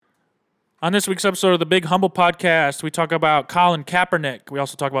On this week's episode of the Big Humble Podcast, we talk about Colin Kaepernick. We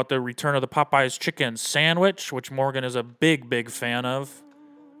also talk about the return of the Popeyes chicken sandwich, which Morgan is a big fan of.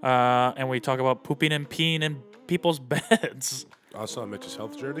 And we talk about pooping and peeing in people's beds. Also on Mitch's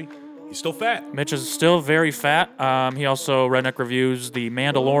health journey, he's still fat. Mitch is still very fat. He also Redneck reviews the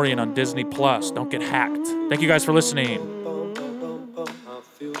Mandalorian on Disney+. Don't get hacked. Thank you guys for listening.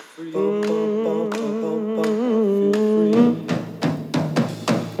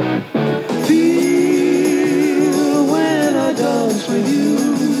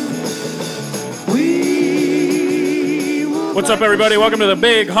 What's up, everybody? Welcome to the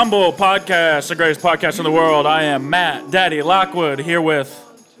Big Humble Podcast, the greatest podcast in the world. I am Matt, Daddy Lockwood, here with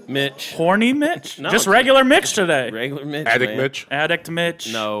Mitch. Horny Mitch? No, just regular Mitch today. Regular Mitch. Addict man. Mitch. Addict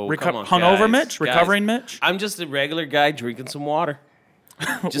Mitch. No, come on, hungover guys. Mitch? Recovering Mitch? I'm just a regular guy drinking some water.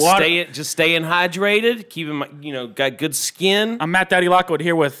 Just Water. staying hydrated, keeping my, got good skin. I'm Matt, Daddy Lockwood,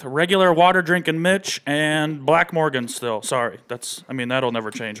 here with regular water drinking Mitch and Black Morgan still. Sorry. That'll never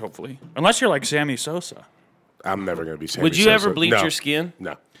change, hopefully. Unless you're like Sammy Sosa. I'm never going to be Sammy Would you Sosa. ever bleach No. your skin?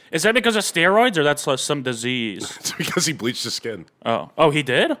 No. Is that because of steroids or that's some disease? It's because he bleached his skin. Oh, he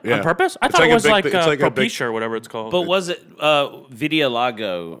did? Yeah. On purpose? I It's thought like it a was big like thi- it's like a big- Propecia or whatever it's called. But was it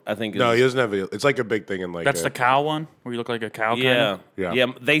vitiligo, I think? No, he doesn't have it. It's like a big thing in like... That's the cow one? Where you look like a cow Yeah. kind of? Yeah.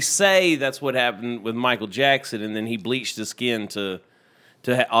 They say that's what happened with Michael Jackson, and then he bleached his skin to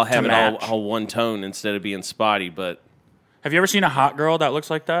have it match. all one tone instead of being spotty. But Have you ever seen a hot girl that looks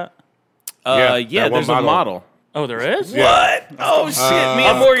like that? that one there's a model. Oh, there is? What? Oh shit! Me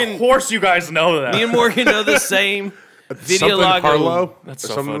and Morgan. Of course you guys know that. Me and Morgan know the same. Something Vitiligo. Harlow. That's Or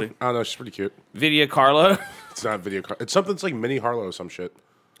so something. funny. I don't know. She's pretty cute. Video Carlo. It's not video. It's something that's like mini Harlow or some shit.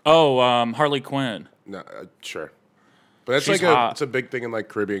 Oh, Harley Quinn. No, sure. But it's She's like hot. it's a big thing in like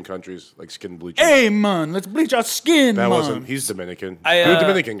Caribbean countries, like skin bleaching. Hey, man, let's bleach our skin, That man. wasn't. He's Dominican. I, You're a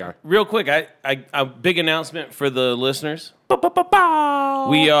Dominican guy. Real quick, a big announcement for the listeners. Ba-ba-ba-bow.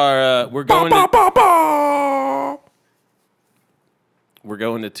 We're going to Ba-ba-ba. we're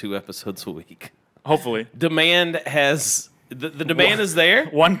going to 2 episodes a week. Hopefully. Demand has the demand is there.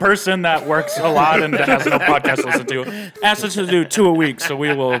 One person that works a lot and has no podcast to listen to asked us to do 2 a week, so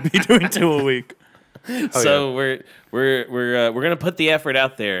we will be doing 2 a week. So we're gonna put the effort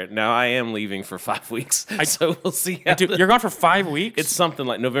out there. Now I am leaving for 5 weeks, so we'll see. How Dude, you're gone for 5 weeks? it's something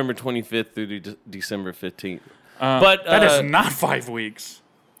like November 25th through December 15th. But that is not 5 weeks.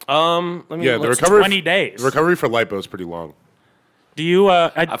 let me. Yeah, the let's- recovery. 20 days. The recovery for lipo is pretty long. Do you,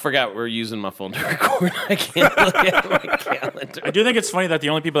 I forgot we're using my phone to record. I can't look at my calendar. I do think it's funny that the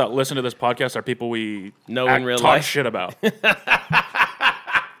only people that listen to this podcast are people we Know in real talk life. shit about.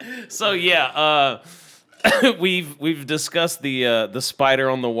 So yeah, we've discussed the spider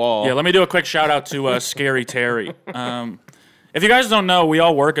on the wall. Yeah, let me do a quick shout out to Scary Terry. If you guys don't know, we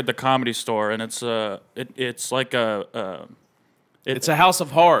all work at the Comedy Store, and it's like It's a house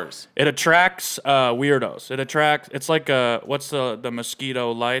of horrors. it attracts weirdos. It's like what's the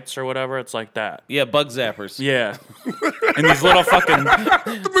mosquito lights or whatever? It's like that. Yeah, bug zappers. Yeah, and these little fucking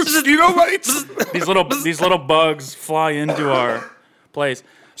Mosquito lights. these little bugs fly into our place.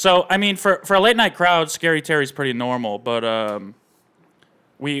 So I mean, for a late night crowd, Scary Terry's pretty normal, but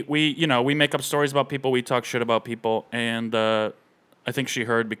we make up stories about people, we talk shit about people, and I think she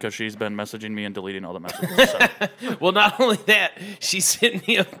heard because she's been messaging me and deleting all the messages. So. Well, not only that, she sent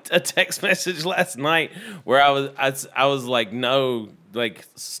me a text message last night where I was like, no, like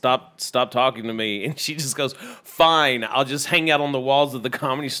stop talking to me, and she just goes, fine, I'll just hang out on the walls of the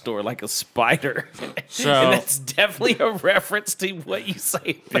Comedy Store like a spider. So- and that's definitely a reference to what you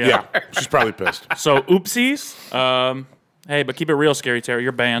say. Yeah, she's probably pissed. So oopsies. Hey, but keep it real, Scary Terry.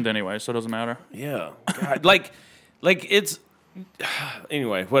 You're banned anyway, so it doesn't matter. Yeah, God, like it's.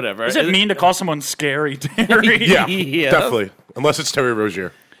 Anyway, whatever. Is it mean to call someone Scary Terry? Yeah, Yeah. definitely. Unless it's Terry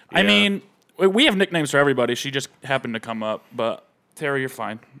Rozier. I mean, we have nicknames for everybody. She just happened to come up, but Terry, you're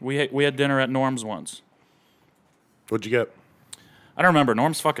fine. We had dinner at Norm's once. What'd you get? I don't remember.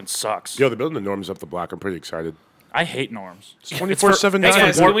 Norm's fucking sucks. Yo, they're building the Norms up the block. I'm pretty excited. I hate Norm's. It's 24/7. it's Hey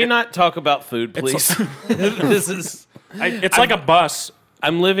guys, for- can we not talk about food, please? This is. It's like a bus.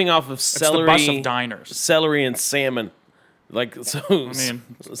 I'm living off of It's celery. the bus of diners. Celery and salmon. Like so. mean-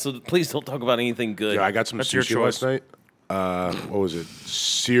 so please don't talk about anything good. Yeah, I got some That's your sushi choice. last night. What was it?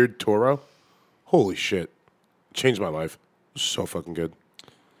 Seared toro. Holy shit! Changed my life. So fucking good.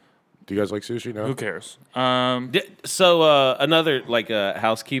 Do you guys like sushi now? Who cares? So another like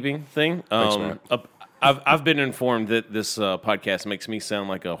housekeeping thing. Thanks, man. I've been informed that this podcast makes me sound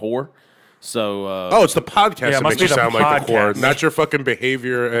like a whore. So, it's the podcast it that must makes be you the sound like the whore, podcast. not your fucking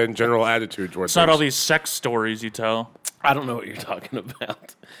behavior and general attitude towards It's not all things. these sex stories you tell. I don't know what you're talking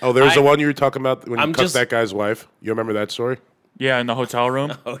about. Oh, there's the one you were talking about when you I'm cuffed just- that guy's wife. You remember that story? Yeah, in the hotel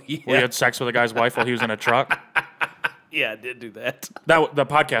room. Oh, yeah. We had sex with a guy's wife while he was in a truck. Yeah, I did do that. The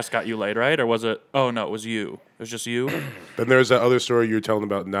podcast got you laid, right? Or was it? Oh no, it was you. It was just you. Then there's that other story you were telling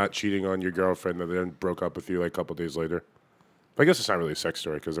about not cheating on your girlfriend that then broke up with you like a couple days later. But I guess it's not really a sex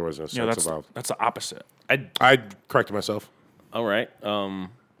story because there wasn't a Yeah, sex involved. that's the opposite. I corrected myself. All right. Well,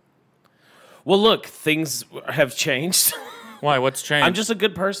 look, things have changed. Why? What's changed? I'm just a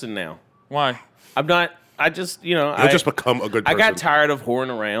good person now. Why? I'm not. I just, You'll just become a good I person. got tired of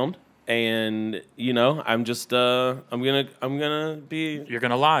whoring around, and I'm just. I'm gonna be. You're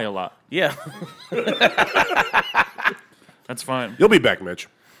gonna lie a lot. Yeah. That's fine. You'll be back, Mitch.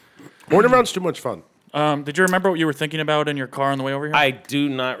 Morning around's too much fun. Did you remember what you were thinking about in your car on the way over here? I do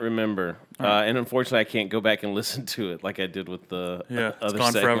not remember, and unfortunately, I can't go back and listen to it like I did with the Yeah, it's other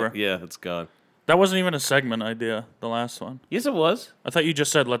gone segment. forever. Yeah, it's gone. That wasn't even a segment idea. The last one. Yes, it was. I thought you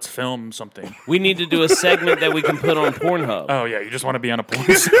just said let's film something. We need to do a segment that we can put on Pornhub. Oh yeah, you just want to be on a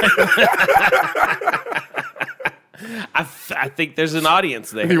porn site. I think there's an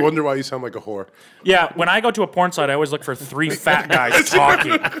audience there. You wonder why you sound like a whore. Yeah, when I go to a porn site, I always look for 3 fat guys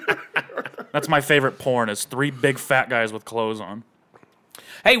talking. That's my favorite porn. Is 3 big fat guys with clothes on.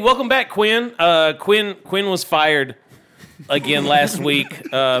 Hey, welcome back, Quinn. Quinn was fired again last week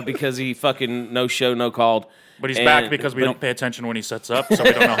because he fucking no show, no called. But he's back because we don't pay attention when he sets up, so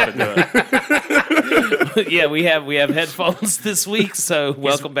we don't know how to do it. Yeah, we have headphones this week, so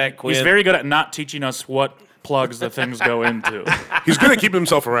welcome back, Quinn. He's very good at not teaching us what plugs the things go into. He's good at keeping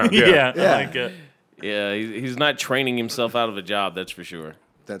himself around. Yeah, Yeah. I like it. Yeah, he's not training himself out of a job, that's for sure.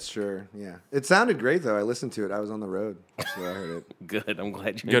 That's true. Yeah, it sounded great though. I listened to it. I was on the road, so I heard it. Good, I'm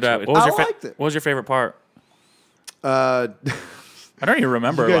glad you Good at. enjoyed What was it. your liked it. What was your favorite part? Uh, I don't even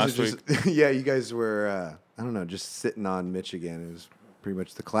remember you last guys week. are yeah, you guys were. I don't know, just sitting on Mitch again. It was pretty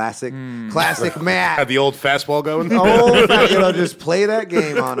much the classic Had Matt. the old fastball going. Oh, just play that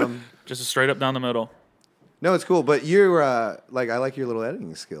game on him. Just straight up down the middle. No, it's cool, but you're like I like your little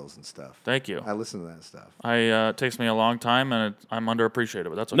editing skills and stuff. Thank you. I listen to that stuff. It takes me a long time, and I'm underappreciated,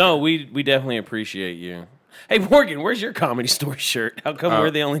 but that's okay. No, we definitely appreciate you. Hey, Morgan, where's your Comedy Store shirt? How come we're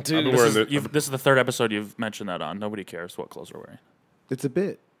the only two? I've been wearing This is the 3rd episode you've mentioned that on. Nobody cares what clothes we're wearing. It's a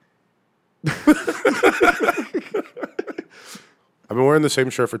bit. I've been wearing the same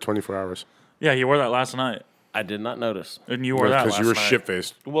shirt for 24 hours. Yeah, you wore that last night, I did not notice. and you wore that Because last you were night.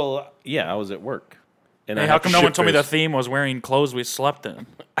 shit-faced. Well, yeah, I was at work. And Hey, I how had come to no one told me the shit-faced. theme was wearing clothes we slept in?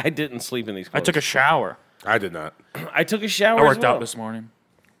 I didn't sleep in these I clothes. took a shower. I did not. I took a shower. I worked as well. out this morning.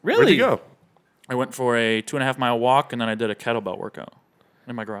 Really? Where'd you go? I went for a 2.5 mile walk, and then I did a kettlebell workout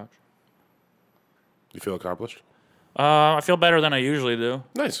in my garage. You feel accomplished? I feel better than I usually do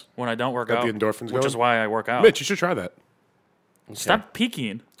Nice. when I don't work Got out. the endorphins which is going? why I work out. Mitch, you should try that. Stop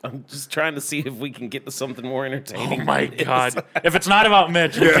peeking. I'm just trying to see if we can get to something more entertaining. Oh my god! If it's not about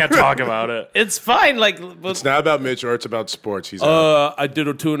Mitch, we can't talk about it. It's fine. Like, It's not about Mitch or it's about sports. He's out. I did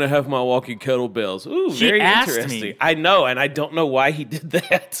a 2.5 mile walk in kettlebells. Ooh, He very asked interesting. me. I know, and I don't know why he did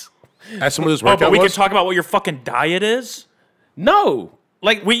that. Ask him what his Oh, workout but we was. can talk about what your fucking diet is. No,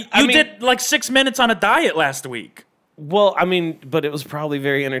 like You did like 6 minutes on a diet last week. Well, I mean, but it was probably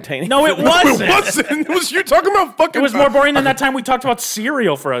very entertaining. No, it wasn't. It wasn't. It was you talking about fucking. It was more boring than that time we talked about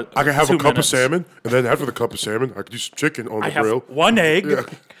cereal for a. I could have 2 a cup minutes. of salmon, and then after the cup of salmon, I could do some chicken on the I have grill. 1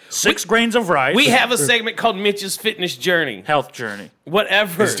 egg, 6 grains of rice. We have a segment called Mitch's Fitness Journey. health journey.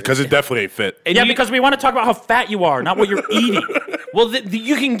 Whatever. Because it definitely ain't fit. And Yeah, you- because we want to talk about how fat you are, not what you're eating. well,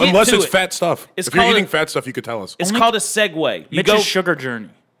 you can get Unless to it's it. fat stuff. It's If you're called eating a- fat stuff, you could tell us. It's called a segue. You Mitch's go. sugar journey.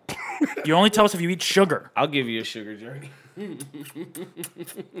 You only tell us if you eat sugar. I'll give you a sugar journey.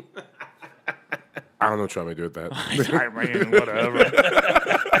 I don't know what you want me to do with that. I mean, whatever.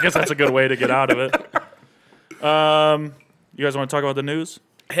 I guess that's a good way to get out of it. You guys want to talk about the news?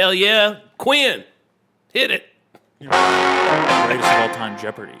 Hell yeah, Quinn, hit it. Greatest of all time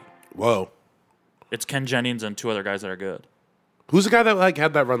Jeopardy. Whoa. It's Ken Jennings and 2 other guys that are good. Who's the guy that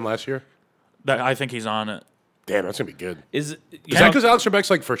had that run last year? I think he's on it. Damn, that's gonna be good. Is Is that because Alex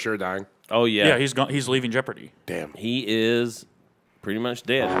Trebek's for sure dying? Oh yeah, Yeah, he's gone. He's leaving Jeopardy. Damn. he is pretty much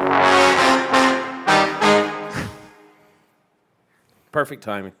dead. Perfect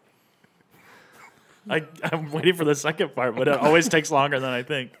timing. I'm waiting for the second part, but it always takes longer than I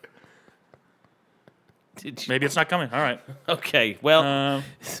think. Did you? Maybe it's not coming. All right. Okay, well,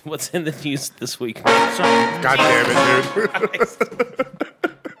 what's in the news this week? So, God damn it,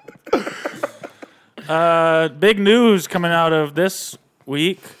 dude. big news coming out of this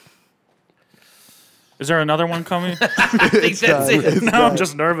week. Is there another one coming? I think that's it. No, I'm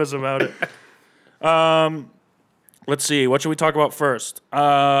just nervous about it. Let's see. What should we talk about first?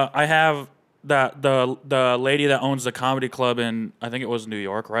 I have the lady that owns the comedy club in, I think it was New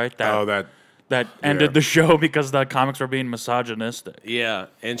York, right? That ended the show because the comics were being misogynistic. Yeah,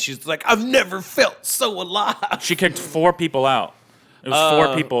 and she's like, I've never felt so alive. She kicked 4 people out. It was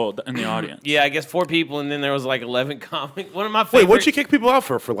 4 people in the audience. Yeah, I guess 4 people, and then there was like 11 comics. One of my favorite. Wait, what'd she kick people out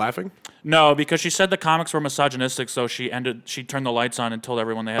for laughing? No, because she said the comics were misogynistic, so she turned the lights on and told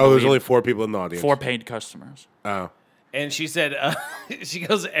everyone they had to There's leave. only 4 people in the audience. 4 paid customers. Oh. And she said, she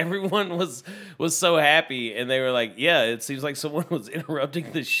goes, everyone was so happy, and they were like, yeah, it seems like someone was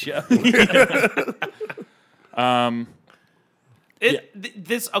interrupting the show.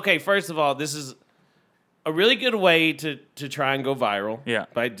 Okay, first of all, this is a really good way to try and go viral. Yeah.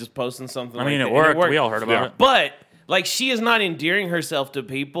 By just posting something I like mean, that. it worked. We all heard about it. But, like, she is not endearing herself to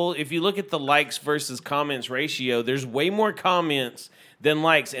people. If you look at the likes versus comments ratio, there's way more comments than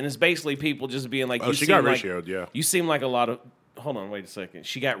likes, and it's basically people just being like, she got ratioed, yeah. You seem like a lot of... Hold on, wait a second.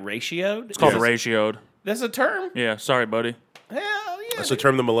 She got ratioed? It's called ratioed. That's a term? Yeah, sorry, buddy. Hell yeah. That's a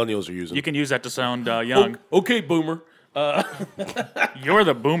term the millennials are using. You can use that to sound young. Okay, boomer. You're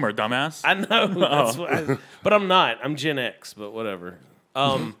the boomer, dumbass. I know. That's what but I'm not. I'm Gen X, but whatever.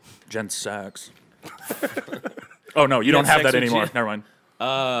 Gen Sax. Oh, no, you don't have that anymore. Never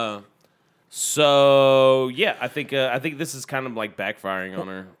mind. So yeah, I think this is kind of like backfiring on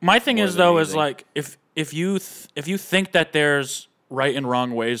her. My thing more is, than though, anything. is like if you think that there's right and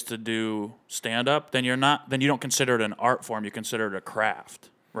wrong ways to do stand-up, then you don't consider it an art form. You consider it a craft,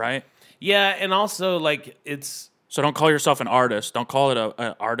 right? Yeah, and also like it's... So don't call yourself an artist. Don't call it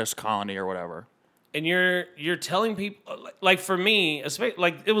an artist colony or whatever. And you're telling people, like for me,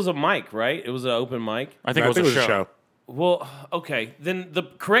 like it was a mic, right? It was an open mic. I think it was a show. Well, okay. Then the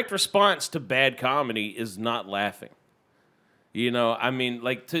correct response to bad comedy is not laughing. You know, I mean,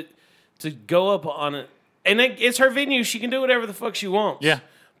 like to go up on it, and it's her venue. She can do whatever the fuck she wants. Yeah,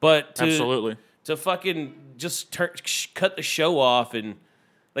 but absolutely. To fucking just cut the show off and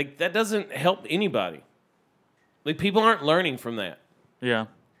like that doesn't help anybody. Like people aren't learning from that. Yeah.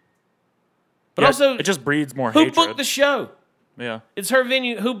 But also, it just breeds more who hatred. booked the show? Yeah. It's her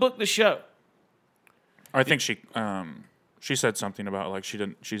venue. Who booked the show? I think she said something about like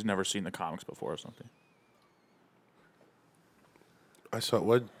she's never seen the comics before or something. I saw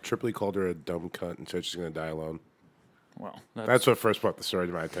what Tripoli called her a dumb cunt and said she's gonna die alone. Well, that's what first brought the story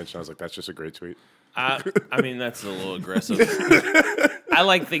to my attention. I was like, that's just a great tweet. I mean, that's a little aggressive. I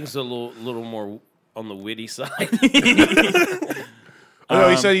like things a little more on the witty side. No,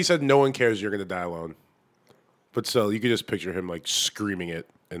 he said no one cares you're gonna die alone. But still, you could just picture him like screaming it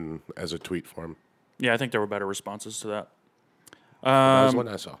as a tweet form. Yeah, I think there were better responses to that. That was one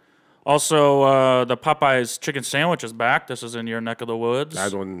I saw. Also, the Popeyes chicken sandwich is back. This is in your neck of the woods. I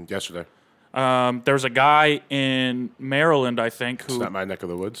had one yesterday. There's a guy in Maryland, I think, who... It's not my neck of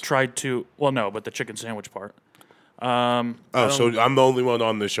the woods. ...tried to... Well, no, but the chicken sandwich part. So I'm the only one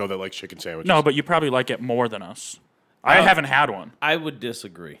on this show that likes chicken sandwiches. No, but you probably like it more than us. I haven't had one. I would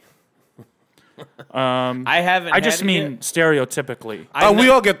disagree. I haven't. I just mean stereotypically. We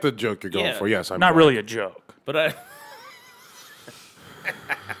all get the joke you're going for. Yes, I'm not really a joke. But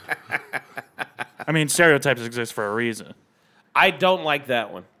I mean, stereotypes exist for a reason. I don't like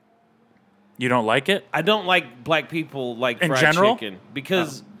that one. You don't like it? I don't like black people like in fried general? chicken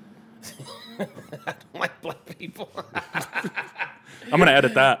because I don't like black people. I'm gonna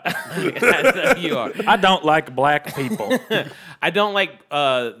edit that. I know you are. I don't like black people. I don't like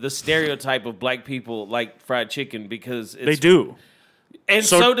the stereotype of black people like fried chicken because they do. And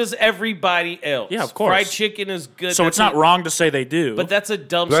so does everybody else. Yeah, of course. Fried chicken is good. So it's not wrong to say they do. But that's a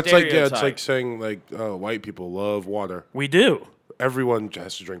dumb stereotype. It's like saying like white people love water. We do. Everyone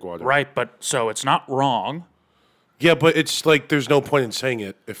has to drink water. Right, but so it's not wrong. Yeah, but it's like there's no point in saying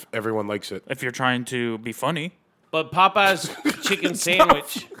it if everyone likes it. If you're trying to be funny. But Popeye's chicken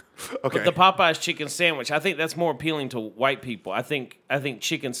sandwich. Okay. But the Popeye's chicken sandwich, I think that's more appealing to white people. I think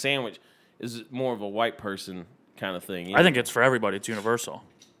chicken sandwich is more of a white person kind of thing. I think it's for everybody. It's universal.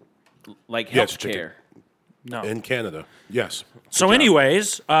 Like healthcare. No. In Canada, yes. So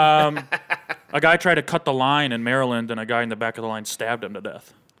anyways, a guy tried to cut the line in Maryland, and a guy in the back of the line stabbed him to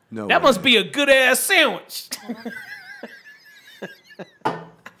death. No, that must be a good-ass sandwich.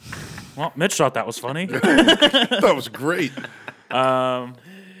 Well, Mitch thought that was funny. That was great.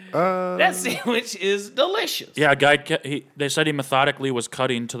 That sandwich is delicious. Yeah, a guy. They said he methodically was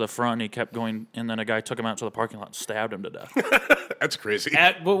cutting to the front. And he kept going, and then a guy took him out to the parking lot and stabbed him to death. That's crazy.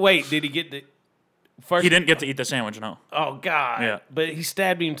 But wait, did he get the first? He didn't get to eat the sandwich. No. Oh God. Yeah. But he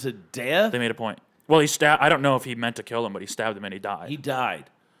stabbed him to death. They made a point. Well, he stabbed. I don't know if he meant to kill him, but he stabbed him and he died. He died.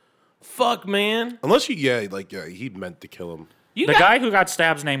 Fuck, man. Unless he meant to kill him. The guy who got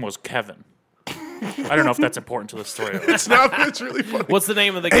stabbed's name was Kevin. I don't know if that's important to the story. It's not. It's really funny. What's the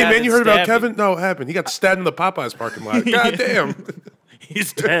name of the guy? Hey man, you heard about stabbed him? Kevin? No, what happened? He got stabbed in the Popeyes parking lot. God damn.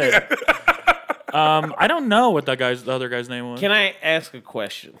 He's dead. I don't know what the other guy's name was. Can I ask a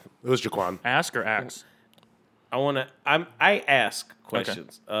question? It was Jaquan. Ask or axe? I ask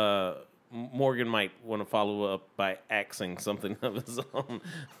questions. Morgan might want to follow up by axing something of his own.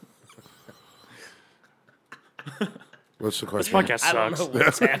 What's the This question? podcast I don't sucks. know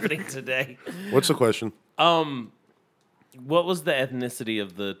what's happening today. What's the question? What was the ethnicity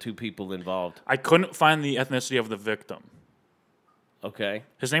of the two people involved? I couldn't find the ethnicity of the victim. Okay.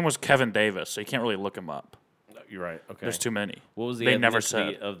 His name was Kevin Davis, so you can't really look him up. You're right. Okay. There's too many. What was the They ethnicity never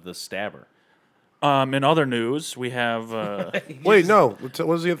said. of the stabber? In other news, we have Wait, no. What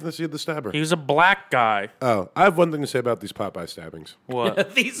was the ethnicity of the stabber? he was a black guy. Oh, I have one thing to say about these Popeye stabbings.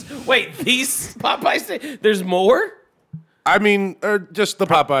 What? these Popeyes. There's more. I mean, just the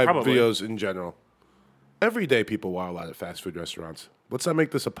Popeye probably. videos in general. Every day people wild out at fast food restaurants. Let's not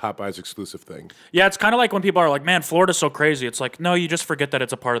make this a Popeyes exclusive thing. Yeah, it's kind of like when people are like, "Man, Florida's so crazy." It's like, no, you just forget that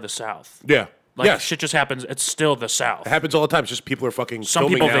it's a part of the South. Yeah. Like yes. shit just happens. It's still the South. It happens all the time. It's just people are fucking Some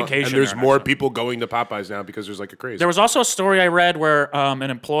filming people now, vacation and there's there, more actually. people going to Popeyes now because there's like a craze. There was also a story I read where an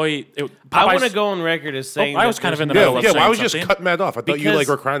employee. I want to Popeyes- go on record as saying I was that kind of in the there's middle of yeah. saying Why was you just something. cutting that off? I thought you Because-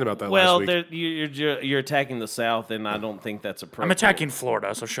 were crying about that well, last week. you're attacking the South, and I don't think that's appropriate. I'm attacking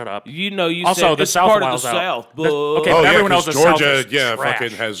Florida, so shut up. You know, you Also, said the it's South part of the wiles out. South. The- okay, Oh, but yeah, everyone knows 'cause the South Georgia, is trash.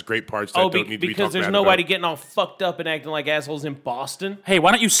 fucking has great parts that don't need to be because talked there's bad nobody about. getting all fucked up and acting like assholes in Boston. Hey,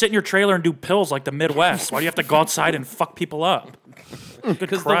 why don't you sit in your trailer and do pills like the Midwest? Why do you have to go outside and fuck people up? Good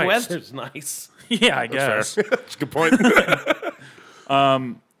Because the Christ. weather's nice. Yeah, I guess. That's a good point.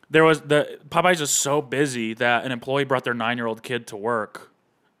 There was Popeyes is so busy that an employee brought their 9-year-old kid to work,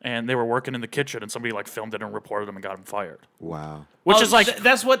 and they were working in the kitchen, and somebody like filmed it and reported them and got him fired. Wow. Which is like,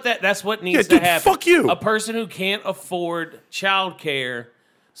 that's what needs Yeah, to dude, happen. fuck you. A person who can't afford childcare,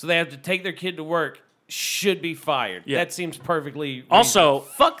 so they have to take their kid to work, should be fired. Yeah. That seems perfectly also reasonable.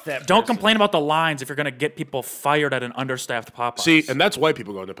 Fuck that. Don't person. complain about the lines if you're gonna get people fired at an understaffed Popeyes. See, and that's white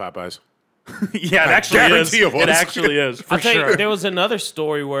people going to Popeyes. yeah, it actually is. guarantee it was. It actually is for I'll tell you, sure. there was another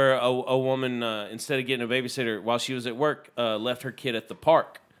story where a woman, instead of getting a babysitter while she was at work, left her kid at the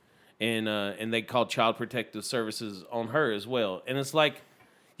park, and they called Child Protective Services on her as well. And it's like,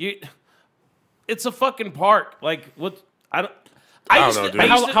 it's a fucking park. Like what? I don't know, dude.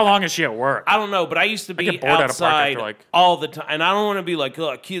 How long is she at work? I don't know, but I used to be get bored at a park outside after, like- all the time, and I don't want to be like,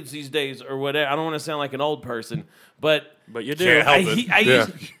 oh, kids these days or whatever. I don't want to sound like an old person, but But you do. Can't help it. Yeah.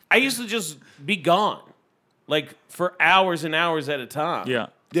 I used to just be gone, like for hours and hours at a time. Yeah.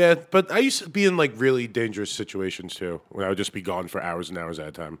 Yeah, but I used to be in like really dangerous situations too, when I would just be gone for hours and hours at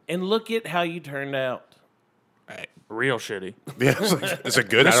a time. And look at how you turned out. Real shitty. Yeah, it's like, is it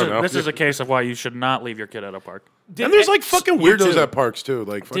good? I don't know. This is a case of why you should not leave your kid at a park. And there's like fucking You weirdos too. at parks too,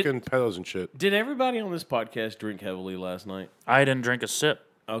 like fucking pedos and shit. Did everybody on this podcast drink heavily last night? I didn't drink a sip.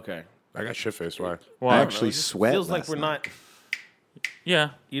 Okay. I got shit faced. Why? Well, I It actually just sweat. feels like last we're night. not, yeah.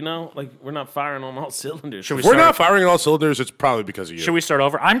 like we're not firing on all cylinders. Should we We're start? not firing on all cylinders. It's probably because of you. Should we start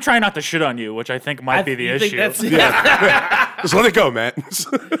over? I'm trying not to shit on you, which I think might be the You think issue. that's- Just let it go, Matt.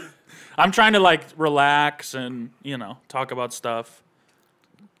 I'm trying to like relax and talk about stuff.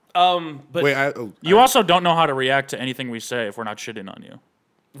 But Wait, You also don't know how to react to anything we say if we're not shitting on you.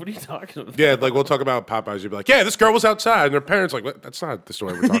 what are you talking about? yeah, like we'll talk about Popeyes. You'll be like, yeah, this girl was outside, and her parents like, what? That's not the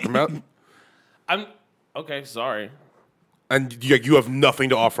story we're talking about. I'm okay. Sorry. And you have nothing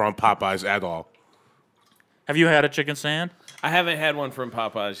to offer on Popeyes at all. Have you had a chicken sand? I haven't had one from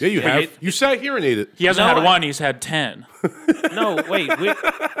Popeyes. Yeah, you have. It- You sat here and ate it. He hasn't No, had I- one. He's had 10. no, wait.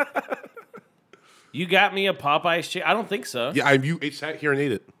 You got me a Popeyes chicken? I don't think so. Yeah, you sat here and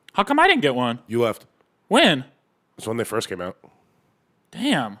ate it. How come I didn't get one? You left. When? It's when they first came out.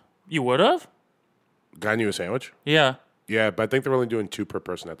 Damn. You would have? Got you a sandwich? Yeah. Yeah, but I think they were only doing 2 per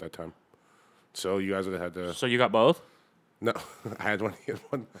person at that time. So you guys would have had to. So you got both? No, I had one. He had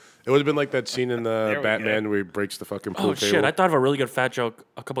one. It would have been like that scene in the we Batman where he breaks the fucking pool Oh, table. shit. I thought of a really good fat joke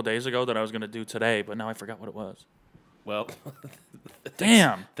a couple days ago that I was going to do today, but now I forgot what it was. Well,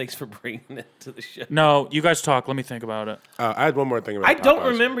 Damn. thanks for bringing it to the show. No, you guys talk. Let me think about it. I had one more thing about I don't Popeyes.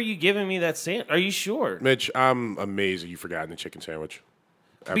 remember you giving me that sandwich. Are you sure? Mitch, I'm amazed that you've forgotten the chicken sandwich.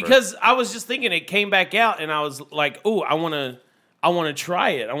 Ever. Because I was just thinking it came back out, and I was like, "Oh, I want to try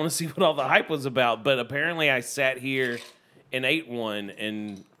it. I want to see what all the hype was about." But apparently, I sat here and ate one,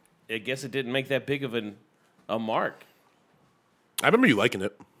 and I guess it didn't make that big of a mark. I remember you liking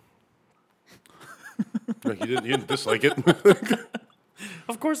it. No, he didn't dislike it.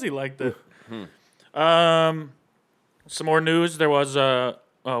 Of course he liked it. Some more news. There was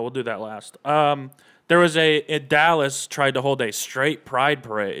we'll do that last. There was in Dallas tried to hold a straight pride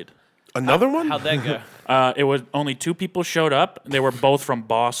parade. Another one? How'd that go? It was only 2 people showed up. They were both from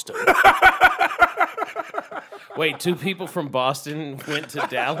Boston. Wait, 2 people from Boston went to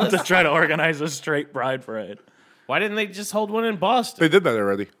Dallas? To try to organize a straight pride parade. Why didn't they just hold one in Boston? They did that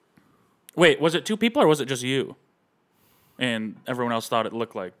already. Wait, was it 2 people or was it just you? And everyone else thought it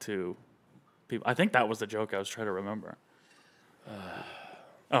looked like 2 people. I think that was the joke I was trying to remember.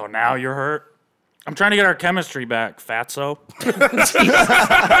 Oh, now you're hurt? I'm trying to get our chemistry back, fatso.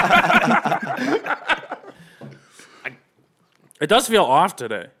 It does feel off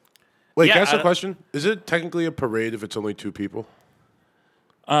today. Wait, Yeah, can I ask a question? Is it technically a parade if it's only 2 people?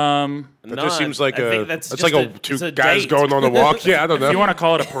 That just seems like two guys date. going on a walk. Yeah, I don't know. If you want to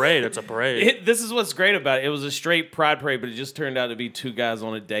call it a parade, it's a parade. This is what's great about it. It was a straight pride parade, but it just turned out to be 2 guys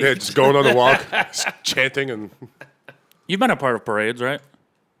on a date. Yeah, just going on a walk, chanting and. You've been a part of parades, right?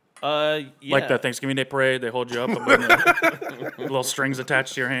 Yeah. Like the Thanksgiving Day parade, they hold you up and the little strings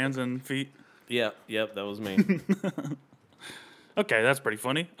attached to your hands and feet. Yep, that was me. Okay, that's pretty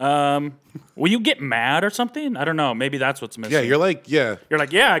funny. Will you get mad or something? I don't know. Maybe that's what's missing. Yeah, you're like, You're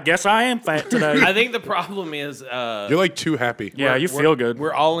like, yeah, I guess I am fat today. I think the problem is you're like too happy. Yeah, you feel good.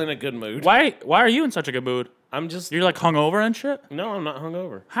 we're all in a good mood. Why are you in such a good mood? I'm just You're like hungover and shit? No, I'm not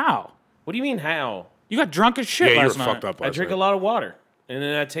hungover. How? What do you mean how? You got drunk as shit Yeah, you were last night. fucked up I last drink night. a lot of water. And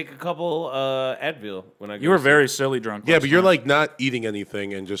then I take a couple Advil when I go You were to very silly drunk. Yeah, last but you're night. like not eating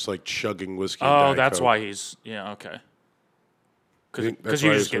anything and just like chugging whiskey. and Oh, Diet that's Coke. why he's okay. think that's Because you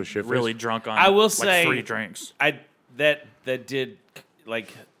why just you're get so shit-faced? really drunk on I will like say 3 drinks. that did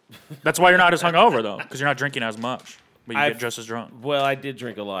like That's why you're not as hungover though, because you're not drinking as much, but you I- get just as drunk. well, I did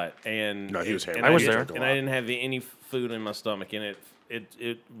drink a lot and No, he was hammered. and I was didn't- there. and I didn't have any food in my stomach and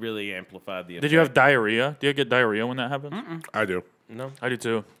it really amplified the effect. Did you have diarrhea? Do you get diarrhea when that happens? I do. No. I do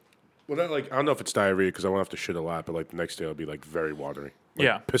too. Well, that, like I don't know if it's diarrhea because I won't have to shit a lot, but like the next day I'll be like very watery. Like,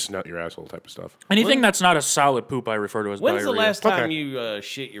 Yeah. pissing out your asshole type of stuff. Anything that's not a solid poop, I refer to as When's diarrhea. the last time Okay. you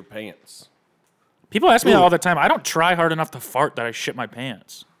shit your pants? People ask me that Ooh. all the time. I don't try hard enough to fart that I shit my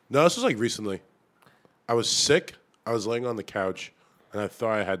pants. No, this was like recently. I was sick. I was laying on the couch, and I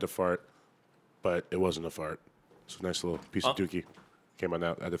thought I had to fart, but it wasn't a fart. It's a nice little piece of dookie. Came on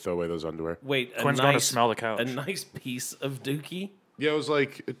out. I had to throw away those underwear. Wait, Quinn's going to smell the couch. A nice piece of dookie. Yeah, it was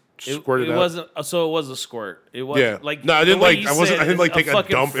like it It, squirted it out. wasn't. So it was a squirt. It was Yeah. like No, I didn't the way like- you I wasn't- I said didn't, like, it, take a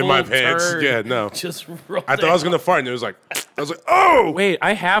fucking dump in my full pants. turd Yeah, no. Just rolled I thought I was out. gonna fart, and it was like I was like, oh, Wait,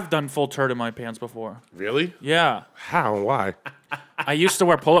 I have done full turd in my pants before. really? Yeah. How and why? I used to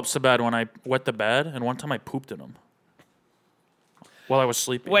wear pull-ups to bed when I wet the bed, and one time I pooped in them while I was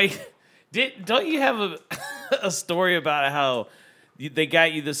sleeping. Wait, don't you have a story about how they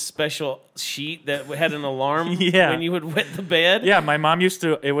got you this special sheet that had an alarm Yeah. when you would wet the bed? Yeah, my mom used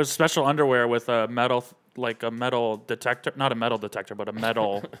to. It was special underwear with a metal, like a metal detector, not a metal detector, but a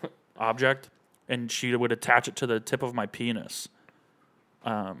metal object, and she would attach it to the tip of my penis.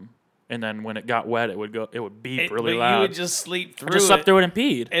 And then when it got wet, it would beep really but loud. you would just sleep through I just slept it. through it and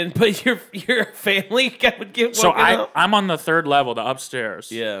peed. But your family would get So woken up? I'm on the 3rd level, the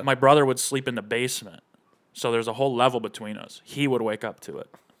upstairs. Yeah. My brother would sleep in the basement. So there's a whole level between us. He would wake up to it.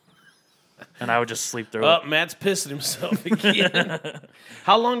 And I would just sleep through it. Matt's pissing himself again.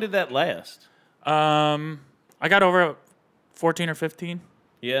 How long did that last? I got over it 14 or 15.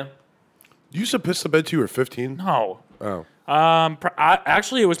 Yeah. You used to piss the bed till you were 15? No. Oh.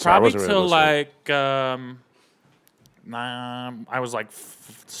 Actually, it was Sorry, I probably wasn't really till listening. like I was like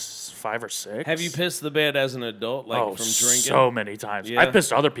 5 or 6. Have you pissed the bed as an adult, like from drinking? so many times. Yeah. I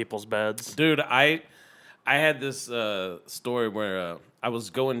pissed other people's beds. Dude, I had this story where I was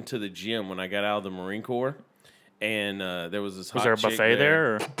going to the gym when I got out of the Marine Corps, and there was this. Was hot there a chick buffet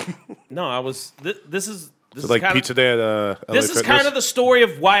there? Or? No, I was. This is So like kind pizza day at LA This is Fitness? kind of the story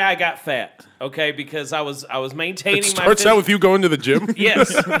of why I got fat. Okay, because I was maintaining. It starts out with you going to the gym.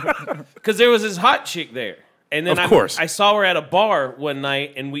 Yes, because there was this hot chick there, and then Of course. I saw her at a bar one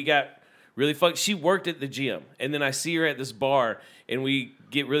night, and we got really fucked. She worked at the gym, and then I see her at this bar, and we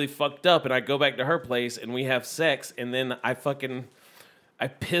get really fucked up, and I go back to her place, and we have sex, and then I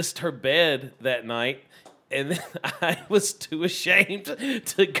pissed her bed that night. And then I was too ashamed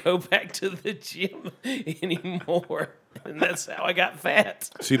to go back to the gym anymore. And that's how I got fat.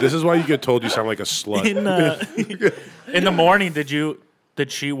 See, this is why you get told you sound like a slut. In the morning, did you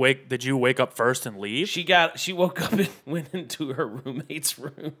wake up first and leave? She woke up and went into her roommate's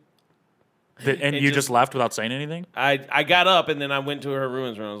room. And you just left without saying anything? I got up and then I went to her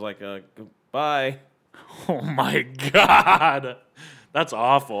room's room. I was like, goodbye. Oh my god, that's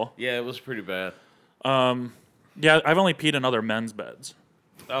awful. Yeah, it was pretty bad. Yeah, I've only peed in other men's beds.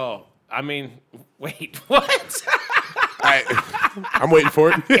 Oh, I mean, wait, what? I'm waiting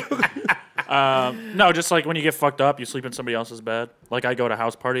for it. No, just like when you get fucked up, you sleep in somebody else's bed. Like I go to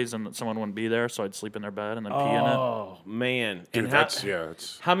house parties and someone wouldn't be there, so I'd sleep in their bed and then pee in it. Oh man, Dude, and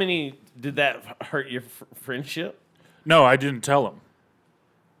that's how many did that hurt your friendship? No, I didn't tell him.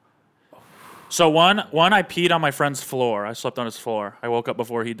 So one, I peed on my friend's floor. I slept on his floor. I woke up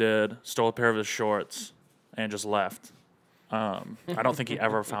before he did, stole a pair of his shorts, and just left. I don't think he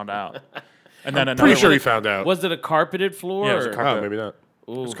ever found out. And then another pretty sure one, he found out. Was it a carpeted floor? Yeah, it was a or- carpet. Oh, maybe not.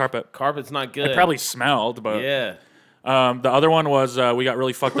 Ooh, was carpet. Carpet's not good. It probably smelled, but Yeah. The other one was we got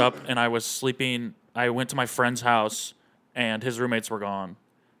really fucked up, and I was sleeping. I went to my friend's house, and his roommates were gone,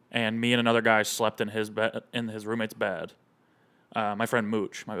 and me and another guy slept in his bed, in his roommate's bed. My friend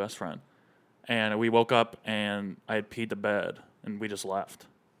Mooch, my best friend, and we woke up, and I had peed the bed, and we just left.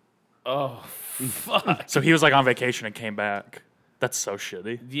 Oh, fuck. So he was like on vacation and came back. That's so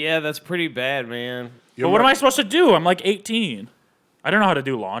shitty. Yeah, that's pretty bad, man. But what am I supposed to do? I'm like 18. I don't know how to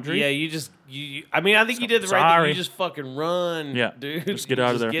do laundry. Yeah, I mean, I think you did the right thing. Sorry. You just fucking run, Yeah, dude. just get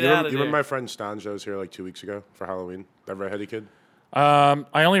out of there. Get You out of remember there. my friend Stanjo was here like 2 weeks ago for Halloween? That redheaded kid? I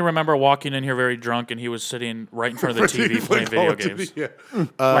only remember walking in here very drunk, and he was sitting right in front of the TV playing video games. Yeah.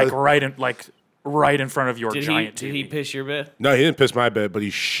 Like right in front of your giant Did TV. he piss your bed? No, he didn't piss my bed, but he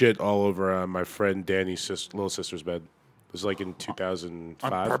shit all over my friend Danny's little sister's bed. It was like in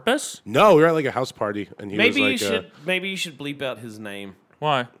 2005. On purpose? No, we were at like a house party, and he Maybe was like, maybe you should bleep out his name.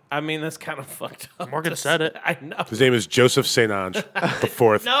 Why? I mean, that's kind of fucked up. Morgan to said say. it. I know. his name is Joseph St. Ange, the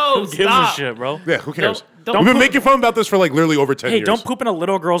fourth. No, Who gives stop. a shit, bro? Yeah, who cares? Don't We've been put- making fun about this for like literally over 10 Hey, years. don't poop in a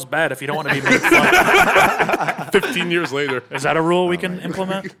little girl's bed if you don't want to be made fun. 15 years later. Is that a rule we can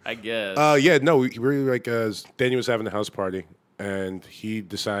implement? I guess. Yeah, no, we were like, Danny was having a house party, and he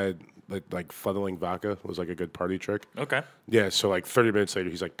decided like funneling vodka was like a good party trick. Okay. Yeah, so like 30 minutes later,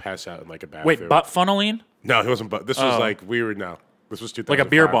 he's like passed out in like a bathroom. Wait, butt funneling? No, he wasn't. But this was like this was 2005. Like a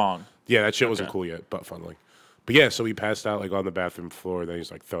beer bong. Yeah, that shit wasn't cool yet. Butt funneling. But yeah, so he passed out like on the bathroom floor. Then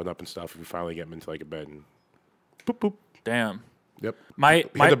he's like throwing up and stuff. And we finally get him into like a bed and boop boop. Damn. Yep. My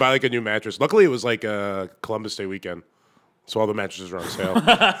He had to buy like a new mattress. Luckily, it was like Columbus Day weekend, so all the mattresses were on sale.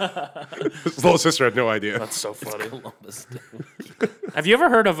 His little sister had no idea. That's so funny. Columbus. Have you ever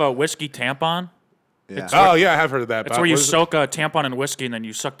heard of a whiskey tampon? Yeah. Oh yeah, I have heard of that. It's where you soak a tampon in whiskey and then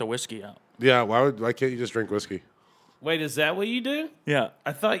you suck the whiskey out. Yeah, why can't you just drink whiskey? Wait, is that what you do? Yeah.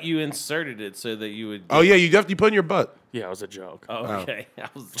 I thought you inserted it so that you would. Oh yeah, you put it in your butt. Yeah, it was a joke. Oh, okay. I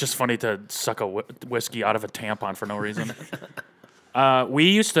was Just funny to suck a whiskey out of a tampon for no reason. We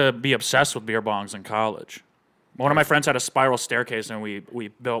used to be obsessed with beer bongs in college. One of my friends had a spiral staircase, and we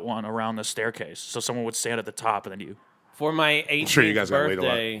built one around the staircase. So someone would stand at the top, and then you... for my 18th sure you guys got laid a lot.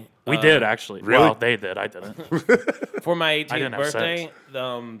 birthday. We did, actually. really? Well, they did. I didn't. For my 18th didn't have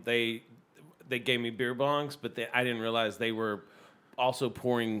birthday, they gave me beer bongs, but I didn't realize they were also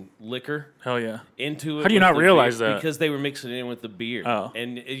pouring liquor Hell yeah. into it. How do you with not the realize beer, that? Because they were mixing it in with the beer. Oh.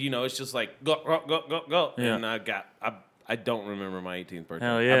 And it's just like go go go go go. Yeah. And I don't remember my 18th birthday.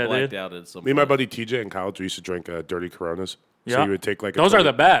 Hell yeah, I blacked dude. out at some Me and my point. buddy TJ in college, we used to drink dirty Coronas. So Yeah. you would take like Those are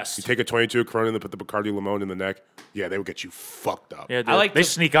the best. You take a 22 Corona and then put the Bacardi Limon in the neck. Yeah, they would get you fucked up. Yeah, dude. I like they to-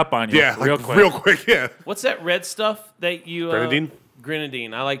 sneak up on you Yeah, real like, quick. real quick. Yeah. What's that red stuff that you Grenadine?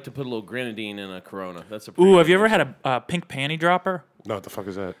 Grenadine. I like to put a little grenadine in a Corona. That's a pretty Ooh, good have you ever mix. had a pink panty dropper? No, what the fuck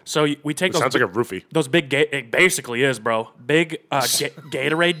is that? So we take It those... sounds like a roofie. Those big, it basically is, bro. Big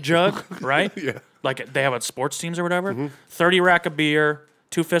Gatorade jug, right? Yeah. Like they have at sports teams or whatever. 30 rack of beer,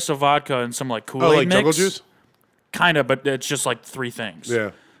 2 fists of vodka, and some like Kool-Aid Oh, like mix. jungle juice? Kind of, but it's just like 3 things.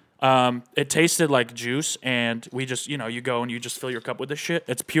 Yeah. It tasted like juice, and we just, you go and you just fill your cup with this shit.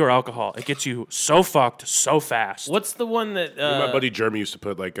 It's pure alcohol. It gets you so fucked so fast. What's the one that My buddy Jeremy used to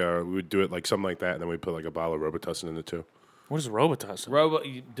put like, we would do it like something like that, and then we'd put like a bottle of Robitussin in it too. What is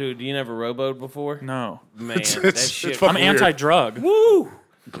Robitussin? Dude, you never roboed before? No. Man, that it's shit. fucking I'm weird. anti-drug. Woo!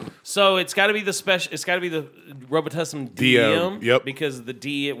 So it's got to be the special. It's got to be the Robitussin DM. Yep. Because the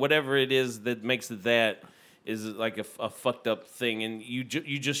D, whatever it is that makes it that, is like a fucked up thing, and you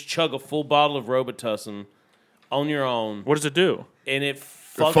just chug a full bottle of Robitussin on your own, What does it do? and it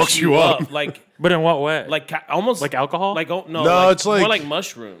fucks, fucks you you up. up. like But in what way? almost Like alcohol? Like no, No, it's more like- like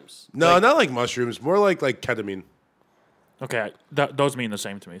mushrooms. No, Like, not like mushrooms. More like ketamine. Okay, those mean the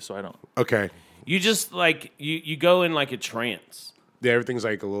same to me, so I don't. Okay. you just like you go in like a trance. Yeah, everything's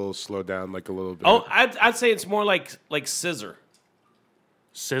like a little slowed down, like a little bit. Oh, I'd say it's more like scissor.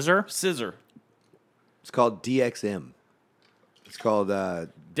 Scissor? Scissor. It's called DXM. It's called Dextro-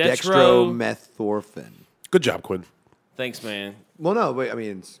 dextromethorphan. Good job, Quinn. Thanks, man. Well, no, wait. I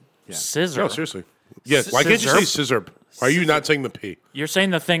mean, it's, yeah. Scissor. No, seriously. Yeah, why can't you say scissor? Why are you not saying the P? You're saying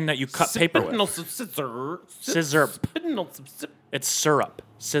the thing that you cut paper with. Scissor. It's syrup.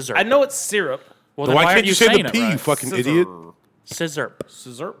 Scissor. I know it's syrup. Well, Then then why can't you say saying the it P, you right? fucking idiot? Scissor.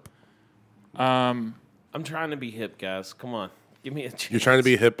 Scissor. I'm trying to be hip, guys. Come on. Give me a chance. You're trying to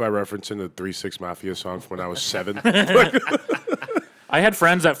be hip by referencing the 3-6 Mafia song from when I was 7. I had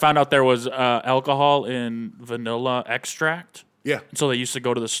friends that found out there was alcohol in vanilla extract. Yeah. So they used to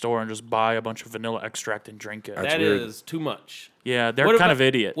go to the store and just buy a bunch of vanilla extract and drink it. That weird. is too much. Yeah, they're What kind about- of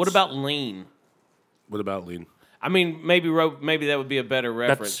idiots. What about lean? What about lean? I mean, maybe that would be a better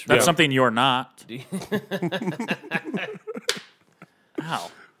reference. That's something you're not.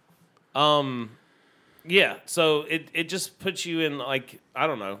 Ow. Yeah, so it just puts you in, like, I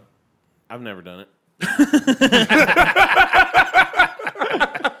don't know. I've never done it.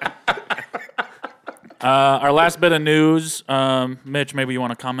 Our last bit of news, Mitch, maybe you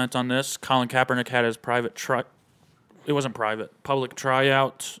want to comment on this. Colin Kaepernick had his it wasn't private, public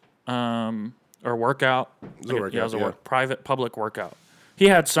tryout or workout. It was a workout, yeah. Private, public workout. He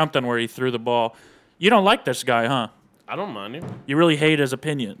had something where he threw the ball. You don't like this guy, huh? I don't mind him. You really hate his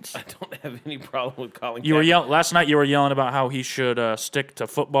opinions. I don't have any problem with Colin You were Kaepernick. last night. You were yelling about how he should stick to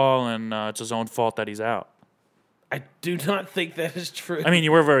football, and it's his own fault that he's out. I do not think that is true. I mean,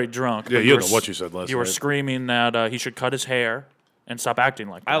 you were very drunk. Yeah, but you were don't know what you said last You were night. screaming that he should cut his hair and stop acting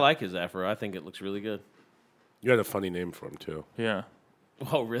like that. I like his afro. I think it looks really good. You had a funny name for him, too. Yeah.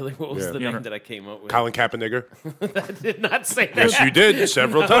 Oh, really? What was Yeah. the Yeah. name that I came up with? Colin Kaepernick. I did not say that. Yes, you did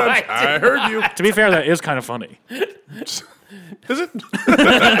several times. I I heard you. To be fair, that is kind of funny. Is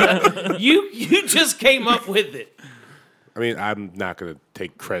it? You just came up with it. I mean, I'm not going to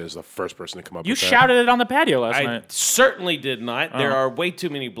take credit as the first person to come up You with that. shouted it on the patio last I night. certainly did not. There are way too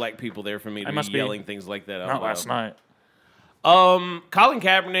many black people there for me to must be be- yelling things like that out Not loud. last night. Colin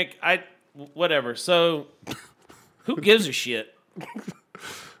Kaepernick, whatever. So, who gives a shit?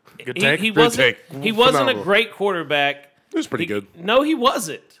 Good take. He Good wasn't. take. He wasn't a Phenomenal. great quarterback. It was pretty good. No, he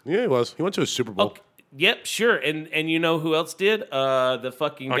wasn't. Yeah, he was. He went to a Super Bowl. Okay. Yep, sure. And you know who else did? The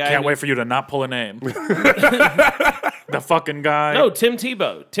fucking I guy. can't wait for you to not pull a name. The fucking guy. No, Tim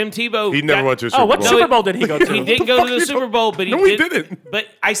Tebow. Tim Tebow. He never went to a Super Oh, what Bowl. Super Bowl did he go to? He didn't go to the Super Bowl, but he No, he did. didn't. But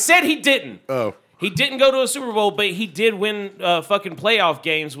I said he didn't. Oh. He didn't go to a Super Bowl, but he did win fucking playoff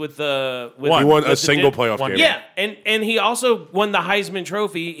games with He One. won with a the single Denver- playoff game. Yeah, and he also won the Heisman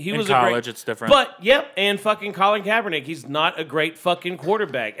Trophy. He In was college, a great, it's different. But yep, and fucking Colin Kaepernick, he's not a great fucking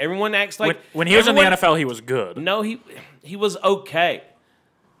quarterback. Everyone acts like When he was in the everyone- NFL, he was good. No, he was okay.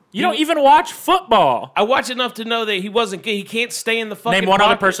 You don't even watch football. I watch enough to know that he wasn't good. He can't stay in the fucking Name one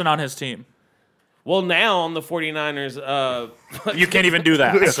other pocket. person on his team. Well, now on the 49ers, You can't even do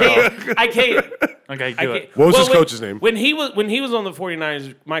that. So. I can't. Okay, I do can't. it. What was his when- coach's name? When he was on the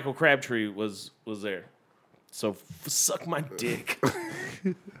 49ers, Michael Crabtree was there. So suck my dick.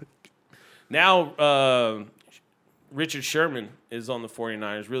 Now Richard Sherman is on the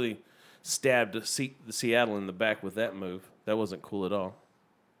 49ers. Really stabbed the Seattle in the back with that move. That wasn't cool at all.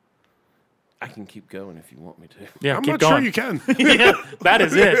 I can keep going if you want me to. Yeah, I'm keep not going. sure you can. Yeah, that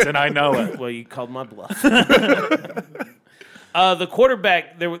is it, and I know it. Well, you called my bluff. The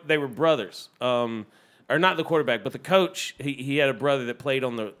quarterback, they were brothers. Or not the quarterback, but the coach. He had a brother that played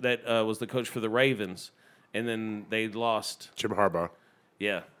on that was the coach for the Ravens, and then they lost. Jim Harbaugh.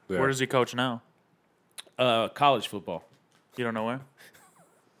 Yeah, Yeah. Where does he coach now? college football, You don't know where?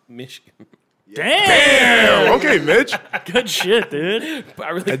 Michigan. Damn! Okay, Mitch. Good shit, dude. I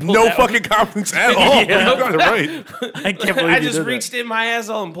really pulled No that one. fucking confidence at all. You got it right. I can't believe I you just did reached in my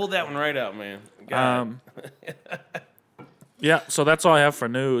asshole and pulled that one right out, man. God. that. Yeah, so that's all I have for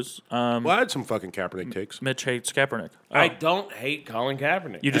news. Well, I had some fucking Kaepernick takes. Mitch hates Kaepernick. I don't hate Colin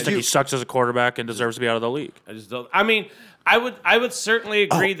Kaepernick. You just think he sucks as a quarterback and deserves to be out of the league. I just don't. I mean, I would certainly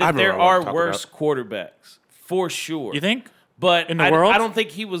agree I that remember there what I are was talking worse quarterbacks for sure. You think? But in the world? I don't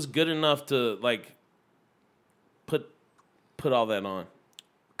think he was good enough to like put all that on.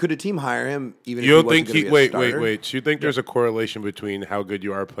 Could a team hire him even You if don't he think wasn't he gonna be a wait. starter? So you think there's a correlation between how good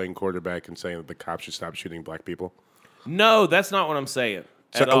you are playing quarterback and saying that the cops should stop shooting black people? No, that's not what I'm saying.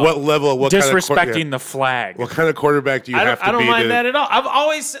 So at at all. what level? What Disrespecting the flag. What kind of quarterback do you have to I don't be? mind to, that at all. I've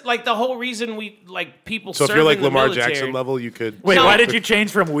always like the whole reason we like people. so if serve you're like in the Lamar military, Jackson level, you could. Wait, No. why did you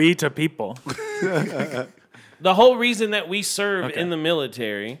change from we to people? the whole reason that we serve in the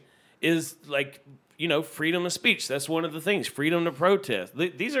military is like freedom of speech. That's one of the things. Freedom to protest.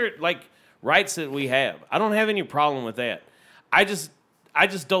 These are like rights that we have. I don't have any problem with that. I just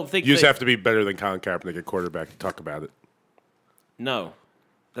don't think You just have to be better than Colin Kaepernick at quarterback to talk about it. No,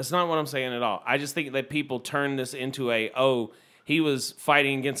 that's not what I'm saying at all. I just think that people turn this into he was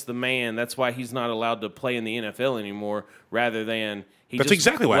fighting against the man. That's why he's not allowed to play in the NFL anymore, rather than That's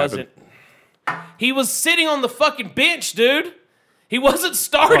exactly what happened. He was sitting on the fucking bench, dude. He wasn't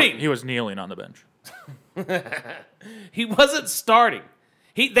starting. He was kneeling on the bench. He wasn't starting.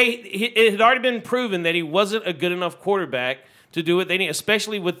 It had already been proven that he wasn't a good enough quarterback to do what they need,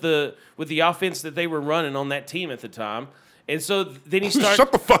 especially with the offense that they were running on that team at the time. And so then he started.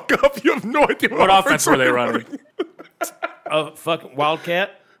 Shut the fuck up! You have no idea What offense were they running? A fucking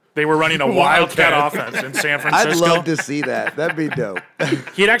Wildcat. They were running a Wildcat offense in San Francisco. I'd love to see that. That'd be dope.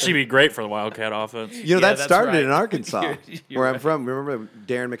 He'd actually be great for the Wildcat offense. You know, that that's started right. in Arkansas, You're where I'm right. from. Remember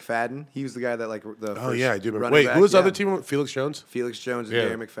Darren McFadden? He was the guy that the Oh first yeah, I do remember. running Wait, back, who was the yeah. other team? Felix Jones. Felix Jones and Yeah.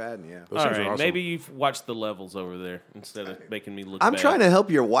 Darren McFadden. Yeah. Those All teams are right, awesome. maybe you've watched the levels over there instead of making me look I'm bad. trying to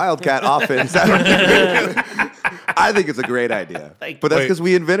help your Wildcat offense. I think it's a great idea, Thank but that's Wait. because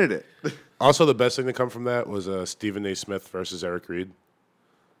we invented it. Also, the best thing to come from that was Stephen A. Smith versus Eric Reed.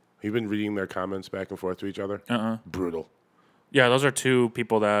 You've been reading their comments back and forth to each other. Brutal. Yeah, those are two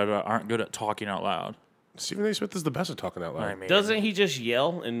people that aren't good at talking out loud. Stephen A. Smith is the best at talking out loud. I mean, Doesn't he just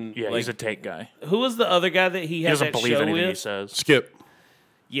yell and yeah, like, he's a take guy. who was the other guy that he He had doesn't that believe show anything he with? says. Skip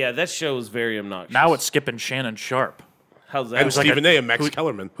Yeah, that show is very obnoxious. Now it's Skip and Shannon Sharp, How's that? and like Stephen A. and Max who-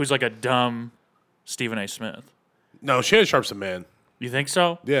 Kellerman. who's like a dumb Stephen A. Smith. No, Shannon Sharp's a man. You think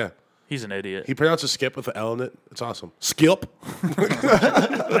so? Yeah, He's an idiot. he pronounces Skip with an L in it. It's awesome. Skip.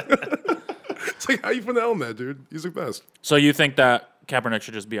 It's like, how you put an L in that, dude? He's the best. So you think that Kaepernick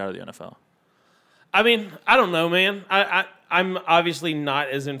should just be out of the NFL? I mean, I don't know, man. I'm obviously not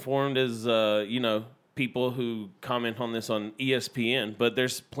as informed as people who comment on this on ESPN, but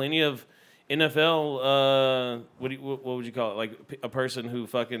there's plenty of NFL. What would you call it? Like a person who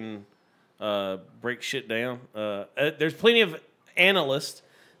fucking breaks shit down. There's plenty of analysts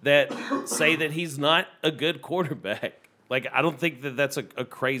that say that he's not a good quarterback. Like I don't think that that's a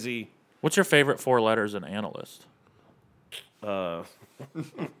crazy. What's your favorite 4 letters in analyst?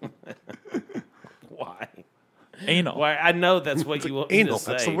 Why? Anal. Why? I know that's what you want me Anal. to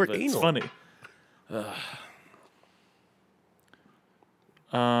say. That's the word but- It's anal. funny.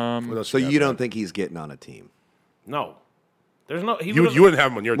 What else So got, you man? don't think he's getting on a team? No, there's no. You wouldn't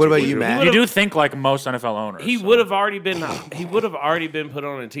have him on your What team. about would you, Matt? You do think like most NFL owners. He so. would have already been. He would have already been put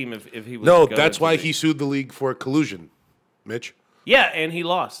on a team if he was. No, going that's to why be. he sued the league for collusion, Mitch. Yeah, and he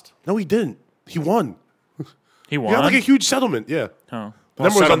lost. No, he didn't. He won. He He won. got like a huge settlement. Yeah. Oh. The number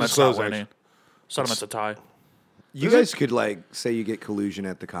was settlement's not undisclosed, winning. Settlement's a tie. You Is guys could say you get collusion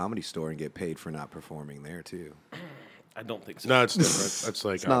at the Comedy Store and get paid for not performing there too. I don't think so. No, it's different. That's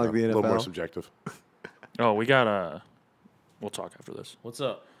like, not I like don't know, the a little more NFL. subjective. Oh, we got we'll talk after this. What's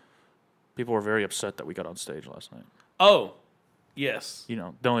up? People were very upset that we got on stage last night. Oh, yes. You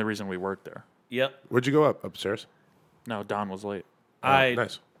know, the only reason we worked there. Yep. Where'd you go up? Upstairs? No, Don was late.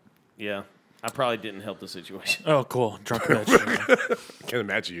 Nice. Yeah. I probably didn't help the situation. Oh, cool. Drunk bitch. Can't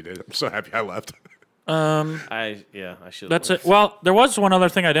imagine you did. I'm so happy I left. I should. That's it. Well, there was one other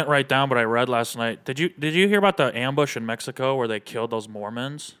thing I didn't write down, but I read last night. Did you hear about the ambush in Mexico where they killed those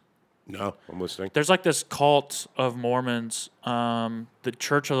Mormons? No, I'm listening. There's like this cult of Mormons, the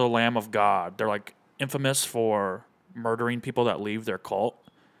Church of the Lamb of God. They're like infamous for murdering people that leave their cult.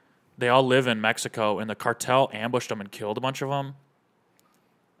 They all live in Mexico, and the cartel ambushed them and killed a bunch of them.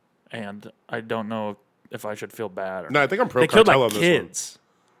 And I don't know if I should feel bad. Or No, I think I'm pro they killed cartel like on this one. kids.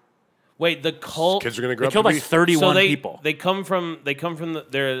 Wait, the cult. Kids are gonna grow They up killed to like be 31 so people. They come from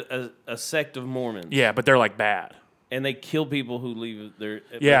they're a sect of Mormons. Yeah, but they're like bad. And they kill people who leave their.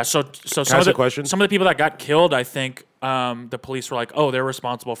 Yeah, so some ask of a the question? some of the people that got killed, I think the police were like, oh, they're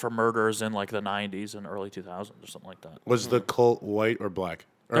responsible for murders in like the 90s and early 2000s or something like that. Was the cult white or black?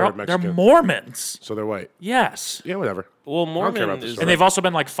 Or They're Mexican? Mormons. So they're white. Yes. Yeah, whatever. Well, don't care about Mormon this is. story. And they've also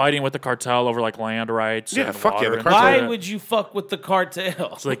been like fighting with the cartel over like land rights. Yeah, and fuck yeah, water the and cartel- shit. Why would you fuck with the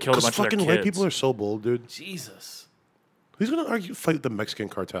cartel? So they killed a Because bunch of fucking their white kids. people are so bold, dude. Jesus. Who's gonna fight the Mexican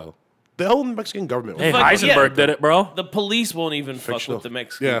cartel? The whole Mexican government. Hey, Fuck, Heisenberg yeah. did it, bro. The police won't even fuck Fictional. with the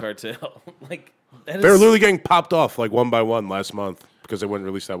Mexican Yeah. cartel. Like that is. They were literally getting popped off like one by one last month because they wouldn't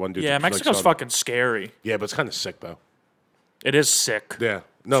release that one dude. Yeah, like, Mexico's son. fucking scary. Yeah, but it's kind of sick though. It is sick. Yeah,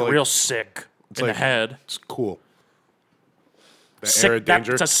 It's no, like, real sick in the like- head. it's cool. That era of Sick.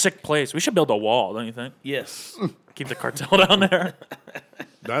 danger. It's a sick place. We should build a wall, don't you think? Yes. Keep the cartel down there.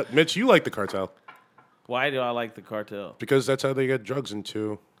 Mitch, you like the cartel Why do I like the cartel? because that's how they get drugs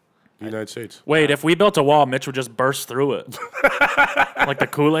into The United States. Wait, if we built a wall, Mitch would just burst through it. Like the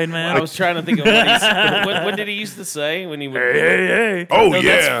Kool-Aid Man? I was trying to think of what did he used to say when he would... Hey. Oh, No, yeah.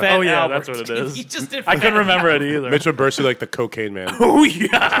 that's Fat Oh, yeah, Albert. that's what it is. He just did I couldn't Fat remember it either. Mitch would burst through like the cocaine man. Oh,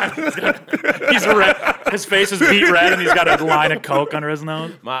 yeah. He's red. His face is beet red, and he's got a line of Coke under his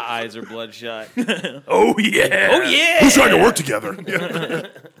nose. My eyes are bloodshot. Oh, yeah. Oh, yeah! Who's trying to work together?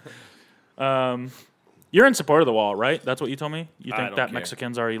 You're in support of the wall, right? That's what you told me? You I think don't that care.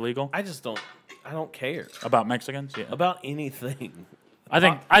 Mexicans are illegal? I don't care About Mexicans? Yeah. about anything. I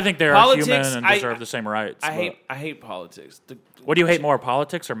think they're Politics, human and I- deserve the same rights. I but- hate politics. What do you hate more,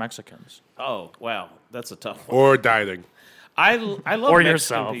 politics or Mexicans? Oh, wow. That's a tough one. Or dieting. I love Or Mexican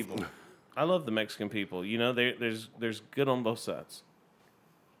yourself. people. I love the Mexican people. You know, there's good on both sides.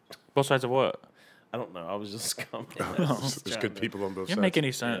 Both sides of what? I don't know. I was just commenting. There's good people on both You sides. don't make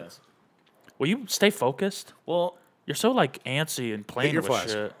any sense. Will you stay focused? Well, You're so like antsy and playing your with flask.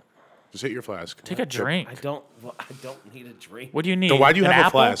 shit. Just hit your flask. Take a drink. I don't need a drink. What do you need? Then why do you An have a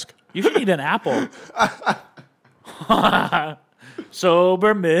apple? flask? You need an apple.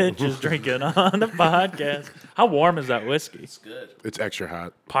 Sober Mitch is drinking on the podcast. How warm is that whiskey? It's good. It's extra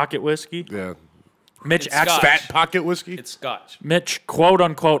hot. Pocket whiskey. Yeah. Mitch, It's Scotch. Fat pocket whiskey? It's Scotch. Mitch, quote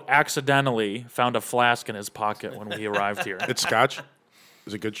unquote, accidentally found a flask in his pocket when we arrived here. It's scotch?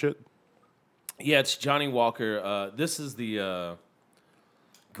 Is it good shit? Yeah, it's Johnny Walker. This is the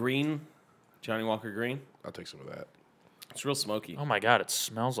green, Johnny Walker Green. I'll take some of that. It's real smoky. Oh my god, it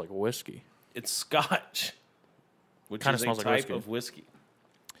smells like whiskey. It's Scotch, which Kinda is a smells like type whiskey. of whiskey.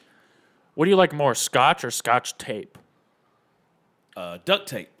 What do you like more, Scotch or Scotch tape? Duct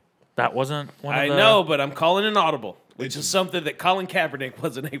tape. That wasn't one of I the... know, but I'm calling an audible, which is something that Colin Kaepernick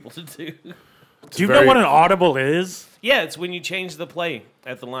wasn't able to do. Do you know what an audible is? Yeah, it's when you change the play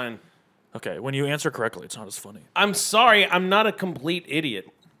at the line. Okay, when you answer correctly, it's not as funny. I'm sorry, I'm not a complete idiot.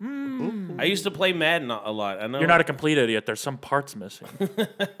 I used to play Madden a lot. I know You're not a complete idiot. There's some parts missing.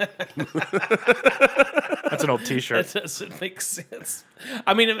 That's an old T-shirt. That doesn't make sense.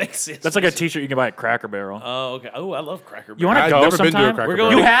 I mean, it makes sense. That's like a T-shirt you can buy at Cracker Barrel. Oh, okay. Oh, I love Cracker You Barrel. want to I've go never been to a sometime? Cracker We're Barrel.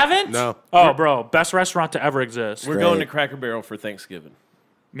 going- You haven't? No. Oh, bro, best restaurant to ever exist. We're Great. going to Cracker Barrel for Thanksgiving.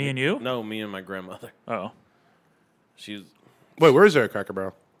 Me and you? No, me and my grandmother. Oh, She's. Wait, where is there a Cracker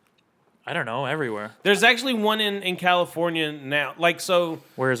Barrel? I don't know. Everywhere. There's actually one in California now. Like, so.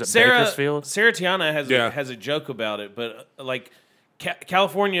 Where is it? Sarah, Bakersfield? Sarah Tiana Yeah. has a joke about it, but like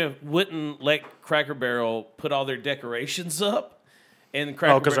California wouldn't let Cracker Barrel put all their decorations up. And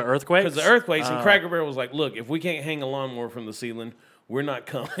Cracker 'cause of earthquakes? Because of earthquakes. And Cracker Barrel was like, look, if we can't hang a lawnmower from the ceiling, we're not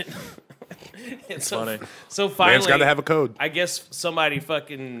coming. And so, funny. so finally, Man's got to have a code. I guess somebody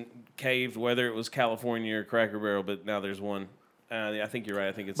fucking caved, whether it was California or Cracker Barrel, but now there's one. I think you're right.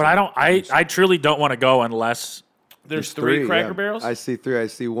 I think it's. But I don't. I truly don't want to go unless. There's three Cracker yeah. Barrels. I see three. I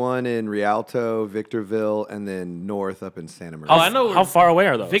see one in Rialto, Victorville, and then north up in Santa Maria. Oh, I know. How far away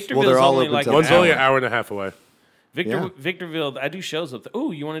are those? Victorville's they're all only open like till an One's now. only hour. an hour and a half away. Yeah. Victorville, I do shows up there.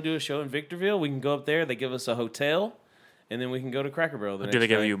 Ooh, you want to do a show in Victorville? We can go up there. They give us a hotel, and then we can go to Cracker Barrel. Do they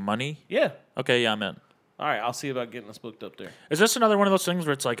give you money? Yeah. Okay, yeah, I'm in. All right, I'll see about getting us booked up there. Is this another one of those things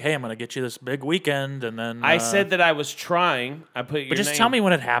where it's like, hey, I'm going to get you this big weekend, and then I said that I was trying. I put your but just name. tell me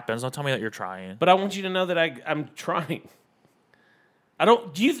when it happens. Don't tell me that you're trying. But I want you to know that I'm trying. I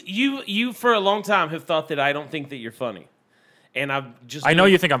don't. You for a long time have thought that I don't think that you're funny, and I've just. I know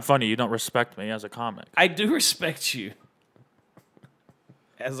you think I'm funny. You don't respect me as a comic. I do respect you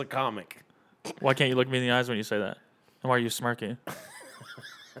as a comic Why can't you look me in the eyes when you say that? And why are you smirking?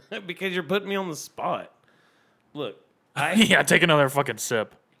 because you're putting me on the spot. Look, Yeah, take another fucking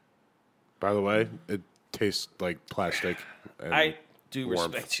sip. By the way, it tastes like plastic. And I do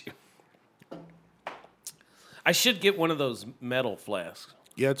warmth. respect you. I should get one of those metal flasks.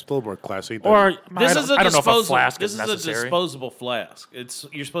 Yeah, it's a little more classy. Or This is a I don't know if a disposable. flask This is is a necessary. disposable flask.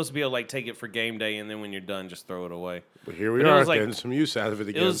 You're supposed to be able to like take it for game day, and then when you're done, just throw it away. But here we But it are was like- getting some use out of it It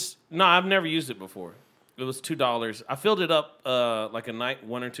again. was no, I've never used it before. It was $2. I filled it up like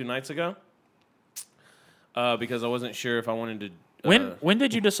one or two nights ago, because I wasn't sure if I wanted to. when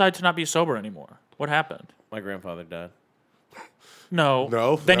did you decide to not be sober anymore? What happened? My grandfather died. No,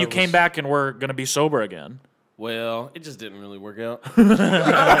 Then that you came was- back and we're gonna be sober again. Well, it just didn't really work out.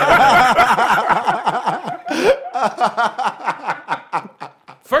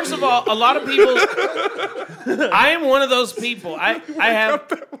 First of all, a lot of people. I am one of those people. I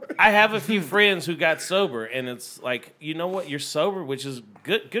have a few friends who got sober, and it's like, you know what? You're sober, which is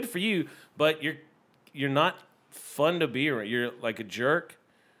good for you, but you're not fun to be around. You're like a jerk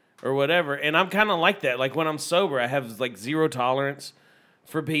or whatever. And I'm kind of like that. Like when I'm sober, I have like zero tolerance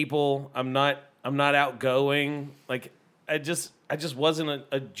for people. I'm not outgoing. Like I just wasn't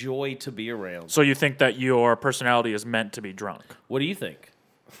a joy to be around. So you think that your personality is meant to be drunk? What do you think?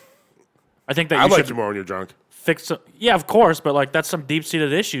 I think that I you like should you more when you're drunk. fix. Yeah, of course, but like that's some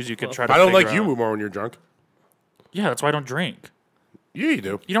deep-seated issues you could try to. I don't figure like you out. more when you're drunk. Yeah, that's why I don't drink. Yeah, you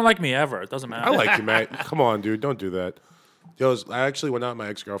do. You don't like me ever. It doesn't matter. I like you, Matt. Come on, dude. Don't do that. Yo, I actually went out with my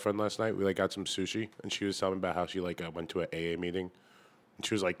ex-girlfriend last night. We got some sushi, and she was telling me about how she went to an AA meeting. And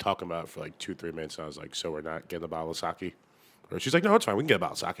she was talking about it for 2-3 minutes. And I was like, so we're not getting a bottle of sake? Or she's like, no, it's fine. We can get a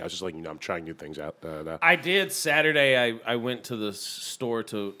bottle of sake. I was just I'm trying new things out. I did Saturday. I went to the store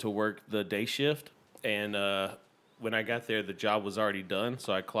to work the day shift, and when I got there, the job was already done.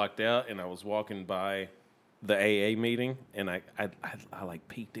 So I clocked out, and I was walking by the AA meeting, and I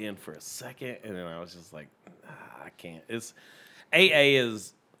peeked in for a second, and then I was just like, I can't. AA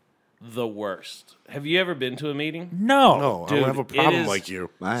is the worst. Have you ever been to a meeting? No. No, I Dude, don't have a it problem is- like you.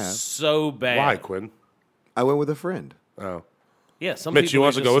 I have. So bad. Why, Quinn? I went with a friend. Oh. Yeah, some Mitch, people you are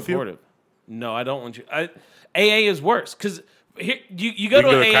want to just go with you? supportive. No, I don't want you. AA is worse because you go We to can an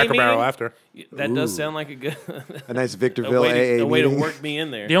go to AA Cracker meeting. Barrel after. That does sound like a good A nice a Victorville way, AA a way to meeting. work me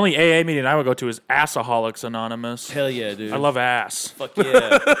in there. The only AA meeting I would go to is Assaholics Anonymous. Hell yeah, dude. I love ass. Fuck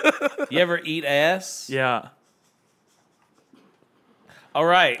yeah. You ever eat ass? Yeah. All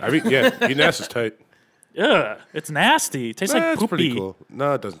right. I mean, yeah, eating ass is tight. Ugh. It's nasty. It tastes like That's poopy. pretty cool.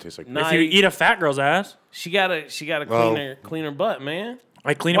 No, it doesn't taste like Nah, If you eat a fat girl's ass, She got a Well- cleaner butt, man.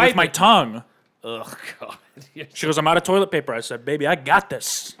 I clean it Wipe with my it. tongue. Oh god. She goes, I'm out of toilet paper. I said, baby, I got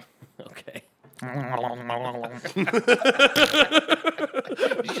this. Okay. Did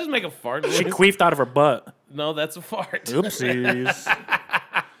you just make a fart noise? She queefed out of her butt. No, that's a fart. Oopsies.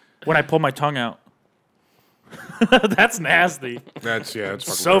 When I pull my tongue out. That's nasty. That's fucking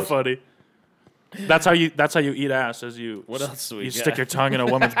So gross. funny. That's how you eat ass. Is you What else do we you got? stick your tongue in a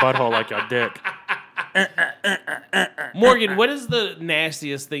woman's butthole like a dick. Morgan, what is the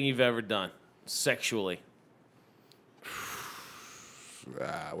nastiest thing you've ever done sexually?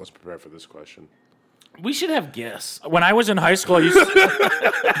 I wasn't prepared for this question. We should have guests. When I was in high school, I used to,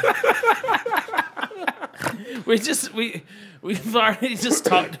 We've already just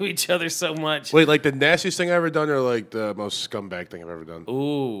talked to each other so much. Wait, the nastiest thing I've ever done, or the most scumbag thing I've ever done?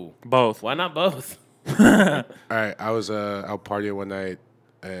 Ooh, both. why not both? All right, I was out partying one night,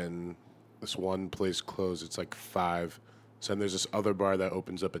 and this one place closed. It's 5. So then there's this other bar that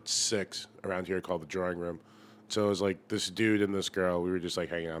opens up at 6 around here called the Drawing Room. So it was this dude and this girl. We were just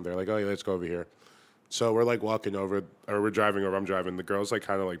hanging out there, oh yeah, let's go over here. So we're walking over, or we're driving over. I'm driving. The girl's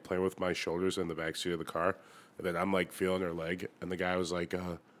kind of playing with my shoulders in the backseat of the car, and then I'm feeling her leg. And the guy was what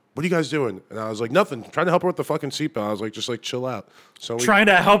are you guys doing? And I was nothing. Trying to help her with the fucking seatbelt. I was just chill out. So we, trying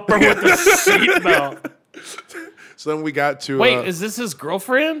to help her with the seatbelt. so then we got to Wait, is this his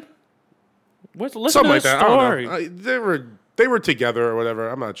girlfriend? Listen something to like the that. story. I don't know. They were together or whatever.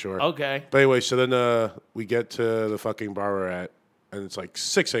 I'm not sure. Okay. But anyway, so then we get to the fucking bar we're at, and it's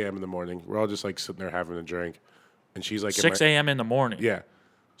 6 a.m. in the morning. We're all just sitting there having a drink, and she's 6 a.m. in the morning. Yeah,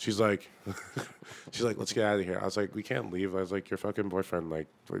 she's like, let's get out of here. I was like, we can't leave. I was like, your fucking boyfriend,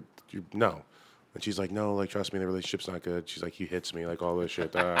 no. And she's like, no, trust me, the relationship's not good. She's like, he hits me, all this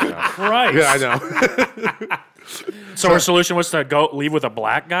shit. Christ. Yeah, I know. So her solution was to go leave with a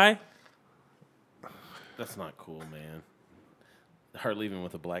black guy? That's not cool, man. Her leaving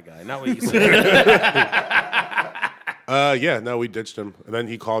with a black guy. Not what you said. Yeah, no, we ditched him, and then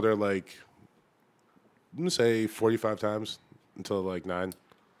he called her I'm gonna say 45 times until 9.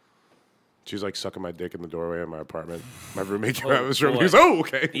 She was sucking my dick in the doorway of my apartment. My roommate came out of his room. He was,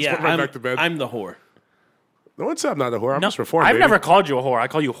 okay. Just Yeah, went right back to bed. I'm the whore. No one said I'm not a whore. I'm No, just reformed. I've baby. never called you a whore. I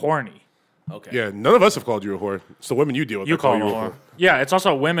call you horny. Okay. Yeah, none of us have called you a whore. It's the women you deal with. You that call you them a whore. Yeah, it's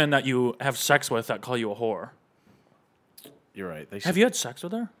also women that you have sex with that call you a whore. You're right. They should. Have you had sex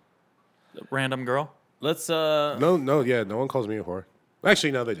with her? A random girl? Let's No, yeah, no one calls me a whore.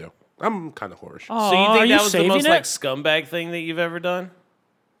 Actually, no, they do. I'm kind of whorish. Oh, So you are think that was the saving most it? scumbag thing that you've ever done?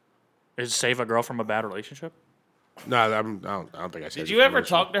 Is save a girl from a bad relationship? No, I don't think I said. Did you ever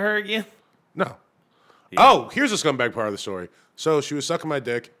talk to her again? No. Oh, here's the scumbag part of the story. So she was sucking my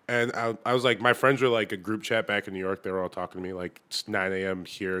dick, and I was my friends were a group chat back in New York. They were all talking to me it's 9 a.m.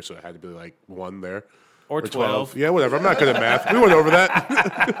 here, so it had to be 1 there. Or 12. Yeah, whatever. I'm not good at math. We went over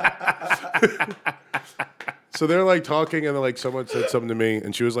that. So they're talking, and then someone said something to me,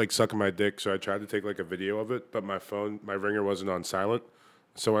 and she was sucking my dick. So I tried to take a video of it, but my ringer wasn't on silent.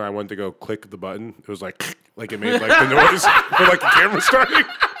 So when I went to go click the button, it was like it made the noise for the camera starting.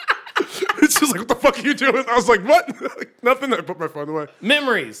 It's just what the fuck are you doing? I was like, what? Nothing. I put my phone away.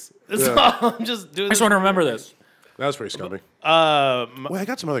 Memories. That's Yeah. all. I'm just doing I just want to remember this. That was pretty scummy. My, I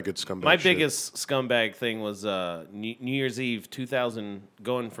got some other good scumbag my shit. biggest scumbag thing was New Year's Eve 2000,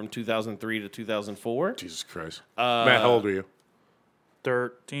 going from 2003 to 2004. Jesus Christ. Matt, how old are you?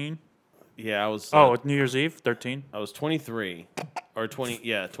 13. Yeah, I was. New Year's Eve, 13. I was 23 or 20.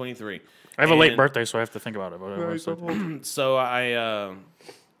 Yeah, 23. I have a late birthday, so I have to think about it. But I was like, So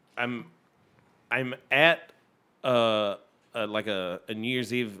I'm at like a New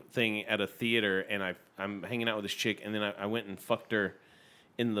Year's Eve thing at a theater, and I'm hanging out with this chick, and then I went and fucked her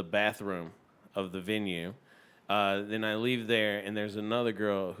in the bathroom of the venue. Then I leave there, and there's another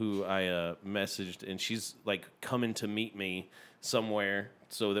girl who I messaged, and she's like coming to meet me somewhere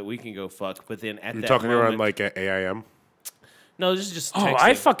so that we can go fuck. But then at You're that talking moment, around like at AIM? no, this is just oh, texting.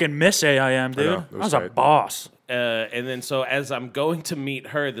 I fucking miss AIM, dude. know, it I was was a tight. boss. And then so as I'm going to meet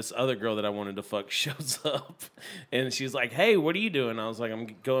her, this other girl that I wanted to fuck shows up, and she's like, "Hey, what are you doing?" I was like, "I'm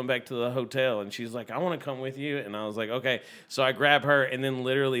going back to the hotel," and she's like, "I want to come with you," and I was like, "Okay." So I grab her, and then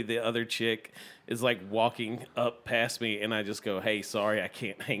literally the other chick is like walking up past me, and I just go, "Hey, sorry, I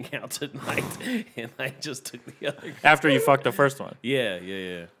can't hang out tonight," and I just took the other girl. After you fucked the first one. Yeah.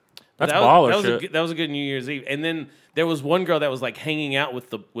 That's that baller was shit. that was a good New Year's Eve. And then there was one girl that was like hanging out with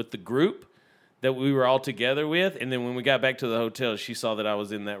the group that we were all together with. And then when we got back to the hotel, she saw that I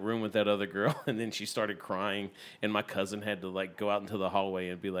was in that room with that other girl, and then she started crying. And my cousin had to like go out into the hallway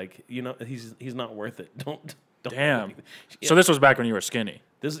and be like, he's not worth it. Don't. Damn. Yeah. So this was back when you were skinny.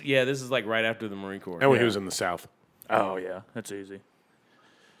 This is like right after the Marine Corps. And when he was in the South. Oh, yeah. That's easy.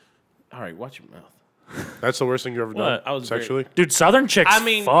 All right, watch your mouth. That's the worst thing you ever done What? I was sexually? Dude, Southern chicks I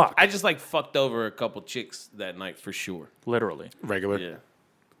mean, fuck. I just like fucked over a couple chicks that night for sure. Literally. Regular? Yeah.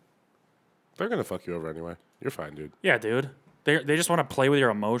 They're going to fuck you over anyway. You're fine, dude. Yeah, dude. They just want to play with your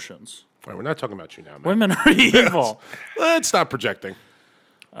emotions. All right, we're not talking about you now, man. Women are evil. Let's stop projecting.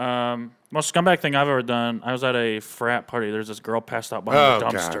 Most scumbag thing I've ever done, I was at a frat party. There's this girl passed out behind the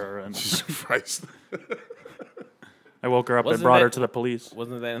dumpster, God. and Jesus Christ. I woke her up Wasn't and brought that- her to the police.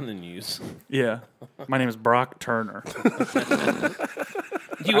 Wasn't that in the news? Yeah. My name is Brock Turner.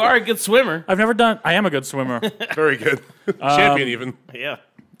 You are a good swimmer. I am a good swimmer. Very good. Champion, even. Yeah.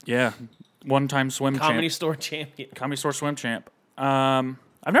 Yeah. One-time swim Comedy champ. store champion. Comedy store swim champ. I've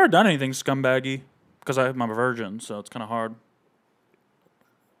never done anything scumbaggy because I'm a virgin, so it's kind of hard.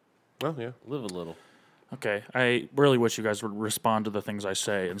 Well, yeah. Live a little. Okay, I really wish you guys would respond to the things I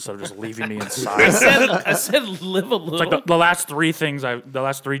say instead of just leaving me inside. I said live a little. It's like the last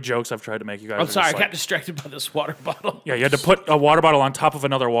three jokes I've tried to make you guys. I'm are sorry, I just got like- distracted by this water bottle. Yeah, you had to put a water bottle on top of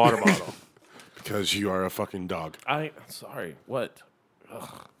another water bottle. Because you are a fucking dog. I'm sorry. What?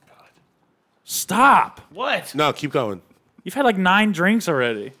 Stop! What? No, keep going. You've had like 9 drinks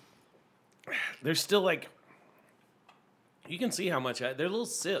already. There's still like. You can see how much. They're little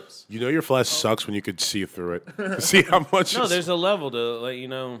sips. You know your flask sucks when you could see through it. See how much. No, is- there's a level to let you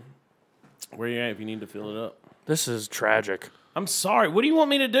know where you're at if you need to fill it up. This is tragic. I'm sorry. What do you want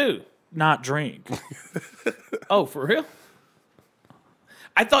me to do? Not drink. Oh, for real?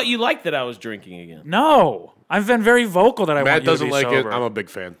 I thought you liked that I was drinking again. No, I've been very vocal that I Matt want you to doesn't be like sober. it. I'm a big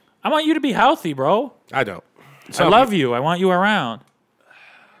fan. I want you to be healthy, bro. I don't. I love you. I want you around.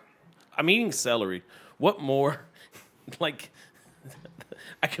 I'm eating celery. What more? Like,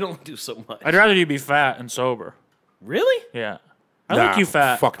 I can only do so much. I'd rather you be fat and sober. Really? Yeah. I like you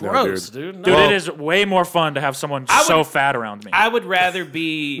fat. Fuck no, Gross, dude. dude. Dude, No. it is way more fun to have someone so fat around me. I would rather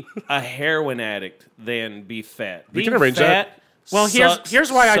be a heroin addict than be fat. We Being can arrange that. fat well, sucks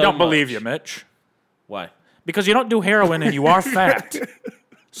here's why I so don't believe much. you, Mitch. Why? Because you don't do heroin and you are fat.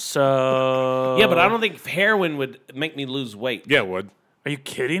 So Yeah, but I don't think heroin would make me lose weight. Yeah, it would. Are you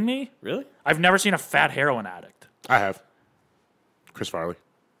kidding me? Really? I've never seen a fat heroin addict. I have. Chris Farley.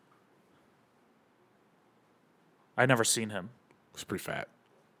 I've never seen him. He's pretty fat.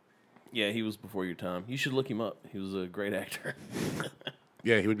 Yeah, he was before your time. You should look him up. He was a great actor.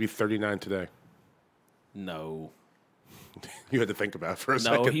 Yeah, he would be 39 today. No. You had to think about it for a No,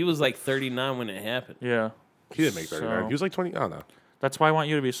 second. he was like 39 when it happened. Yeah. He didn't make 39. So- He was like 20. I don't know. That's why I want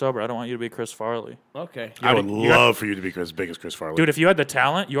you to be sober. I don't want you to be Chris Farley. Okay. I would you got- love for you to be as big as Chris Farley. Dude, if you had the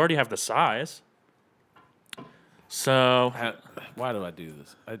talent, you already have the size. So Why do I do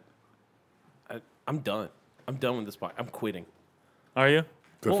this? I'm done. I'm done with this podcast. I'm quitting. are you?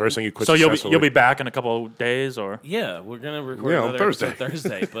 the first thing you quit So you'll successfully. be back in a couple of days, or Yeah, we're gonna record Yeah, on another episode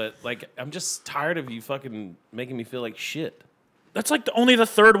Thursday. Thursday, but like I'm just tired of you fucking making me feel like shit. that's like only the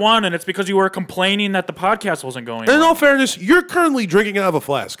third one, and it's because you were complaining that the podcast wasn't going. And in well. all fairness, you're currently drinking out of a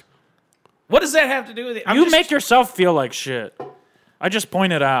flask. What does that have to do with it? You make yourself feel like shit. I just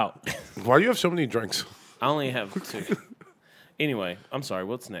pointed out. Why do you have so many drinks? I only have 2. Anyway, I'm sorry.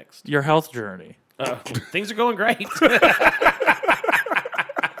 What's next? Your health journey. Things are going great.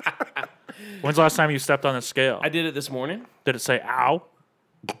 When's the last time you stepped on a scale? I did it this morning. Did it say ow?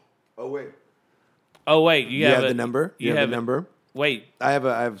 Oh wait. Oh wait, You have the number. You have the number. Wait. I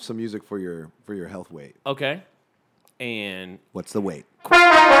have some music for your health weight. Okay. And What's the weight?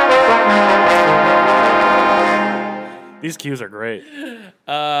 These cues are great.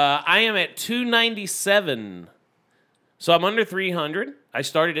 I am at 297. So I'm under 300. I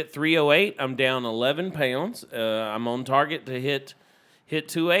started at 308. I'm down 11 pounds. I'm on target to hit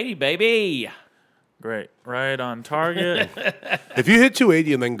 280, baby. Great. Right on target. If you hit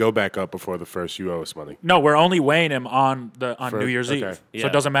 280 and then go back up before the first, you owe us money. No, we're only weighing him on For- New Year's okay. Eve. So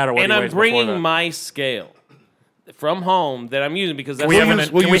it doesn't matter what And he I'm weighs before bringing that. my scale from home that I'm using because that's Can we have, use-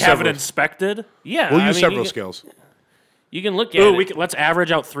 it, we'll can we use have it several. inspected? yeah. We'll I use mean, several scales. You can look at Ooh, it. let's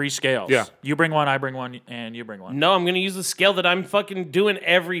average out 3 scales. Yeah. You bring one, I bring one, and you bring one. No, I'm going to use the scale that I'm fucking doing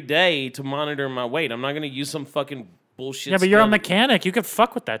every day to monitor my weight. I'm not going to use some fucking bullshit. Yeah, but you're a scale. mechanic. You could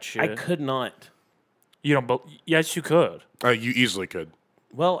fuck with that shit. I could not. You don't. Yes, you could. You easily could.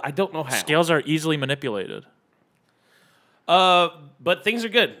 Well, I don't know how. Scales are easily manipulated. But things are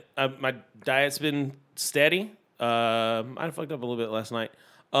good. My diet's been steady. I fucked up a little bit last night.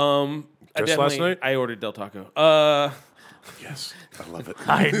 Just last night? I ordered Del Taco. Yes, I love it.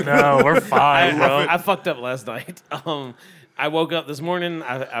 I know. We're fine, bro. I fucked up last night. I woke up this morning.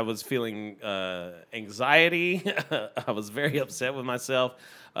 I was feeling anxiety. I was very upset with myself.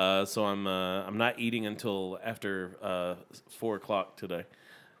 So I'm not eating until after 4 o'clock today.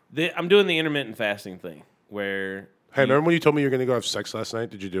 I'm doing the intermittent fasting thing where Hey, remember when you told me you were going to go have sex last night?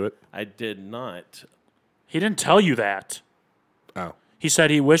 Did you do it? I did not. He didn't tell you that. Oh. He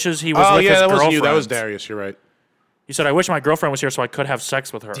said he wishes he was Oh, with yeah, his that girlfriend. wasn't you. That was Darius. You're right. He said, I wish my girlfriend was here so I could have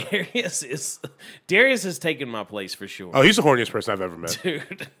sex with her. Darius has taken my place for sure. Oh, he's the horniest person I've ever met.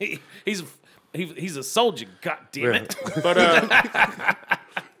 Dude, he's a soldier. God damn it! But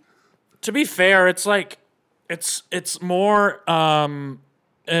to be fair, it's like it's more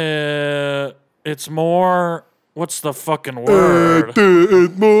it's more what's the fucking word?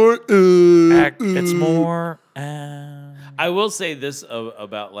 It's more I will say this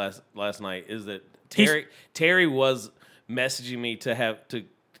about last night is that Terry was messaging me to have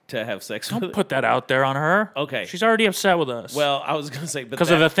sex with. Don't put that out there on her. Okay. She's already upset with us. Well, I was gonna say because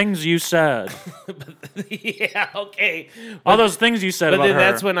of the things you said. yeah, okay. All those things you said But about then her.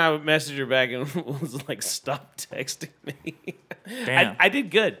 that's when I messaged her back and was like, "Stop texting me." Damn. I did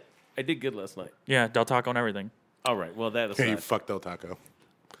good. I did good last night. Yeah, Del Taco and everything. All right. Well, that Yeah, you aside. fucked Del Taco.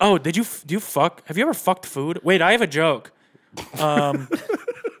 Oh, do you fuck? Have you ever fucked food? Wait, I have a joke.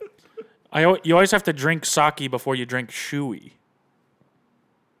 You always have to drink sake before you drink shui.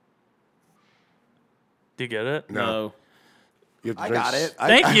 Do you get it? No. You have to I drink got it.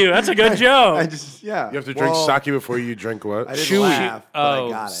 Thank you. That's a good joke. I just You have to drink sake before you drink what? I didn't Chewy. laugh, but I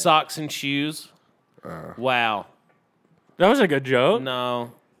got it. Socks and shoes. Wow. That was a good joke.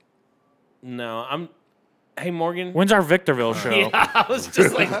 No. Hey, Morgan. When's our Victorville show? Yeah, I was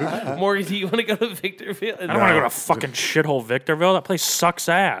just like, Morgan, do you want to go to Victorville? I don't want to go to fucking shithole Victorville. That place sucks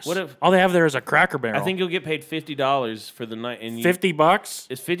ass. What if- all they have there is a Cracker Barrel? I think you'll get paid $50 for the night, and $50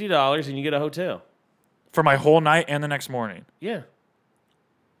 It's $50, and you get a hotel. for my whole night and the next morning. Yeah.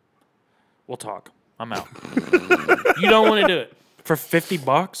 We'll talk. I'm out. You don't want to do it. For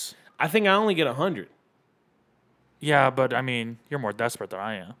 $50? I think I only get 100. Yeah, but I mean, you're more desperate than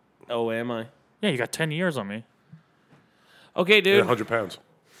I am. Oh, am I? Yeah, you got 10 years on me. Okay, Yeah, dude. 100 pounds.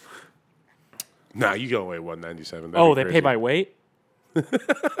 Nah, you go away 197. Oh, they pay by weight?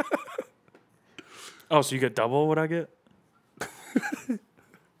 Oh, so you get double what I get?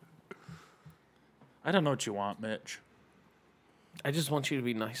 I don't know what you want, Mitch. I just want you to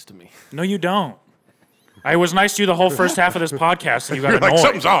be nice to me. No, you don't. I was nice to you the whole first half of this podcast, and you got You're like, annoyed.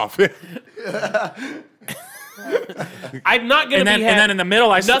 something's off. I'm not going to be and then in the middle,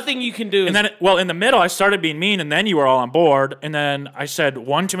 nothing you can do. And then, in the middle, I started being mean, and then you were all on board. And then I said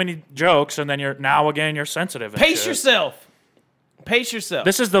one too many jokes, and then you're sensitive. And pace shit. yourself. Pace yourself.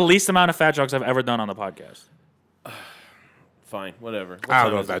 This is the least amount of fat jokes I've ever done on the podcast. Fine, whatever. What I time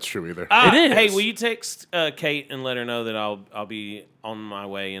don't know is if that's true either. it? It is. Hey, will you text Kate and let her know that I'll be on my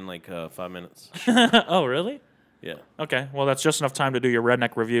way in like 5 minutes? Oh, really? Yeah, Okay. Well, that's just enough time to do your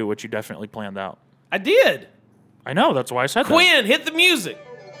redneck review, which you definitely planned out. I did. I know. That's why I said Quinn, hit the music.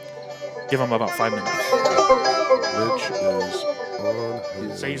 that. Give him about 5 minutes. Mitch is on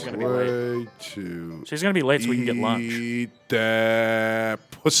his Say he's gonna be way to She's going to be late so we can get lunch. eat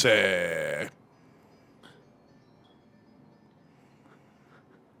that pussy. That's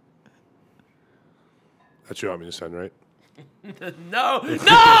what you want me to send, right? No!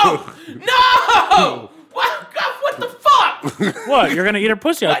 What the fuck? What? You're gonna eat her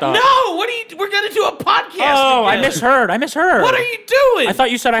pussy? I thought. No! We're gonna do a podcast. Oh, I together. misheard. What are you doing? I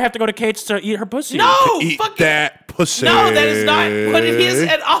thought you said I have to go to Kate's to eat her pussy. No! Eat fucking, that pussy. No, that is not what it is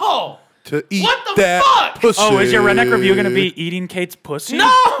at all. To eat What the that fuck? pussy. Oh, is your redneck review gonna be eating Kate's pussy?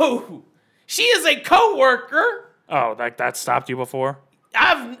 No! She is a coworker. Oh, that stopped you before?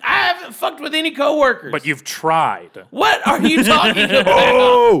 I haven't fucked with any coworkers. But you've tried. What are you talking about?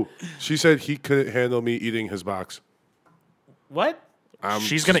 Oh! She said he couldn't handle me eating his box. What?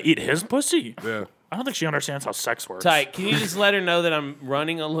 She's gonna eat his pussy? Yeah. I don't think she understands how sex works. Tight. Can you just let her know that I'm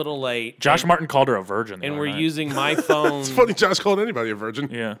running a little late? Josh Martin called her a virgin. the And other we're night. using my phone. It's funny Josh called anybody a virgin.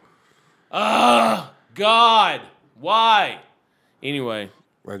 Yeah. God, why? Anyway,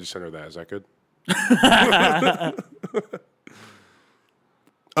 I just sent her that. Is that good?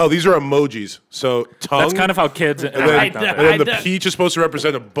 Oh, these are emojis. So tongue. That's kind of how kids and interact then, out and there. then the peach is supposed to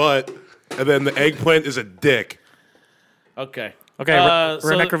represent a butt, and then the eggplant is a dick. okay. Okay,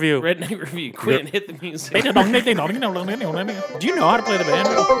 redneck review. Redneck review. Quinn, hit the music. Do you know how to play the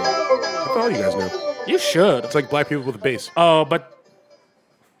banjo? I thought you guys knew. You should. It's like black people with a bass. Oh, but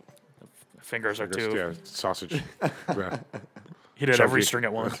fingers are too. Yeah, sausage. Yeah. He did Chunky. every string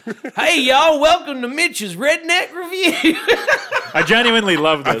at once. Hey, y'all, welcome to Mitch's Redneck Review. I genuinely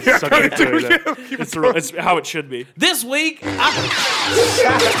love this. It's okay to do that. It's how it should be. This week,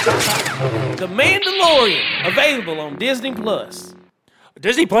 The Mandalorian, available on Disney+.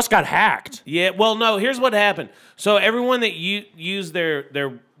 Disney Plus got hacked. Yeah, well, no, here's what happened. So everyone that used their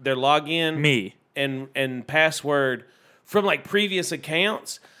login Me. and password from like previous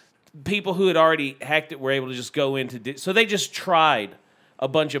accounts, people who had already hacked it were able to just go into so they just tried a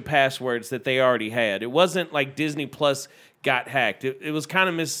bunch of passwords that they already had. It wasn't like Disney Plus got hacked. It was kind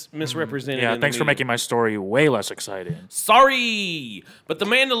of misrepresented. Yeah, in the thanks for media. making my story way less exciting. Sorry, but The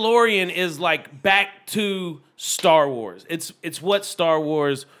Mandalorian is like back to Star Wars. It's what Star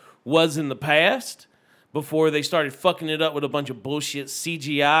Wars was in the past before they started fucking it up with a bunch of bullshit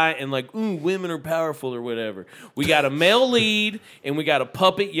CGI and like, ooh, women are powerful or whatever. We got a male lead and we got a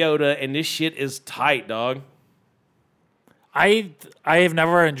puppet Yoda, and this shit is tight, dog. I have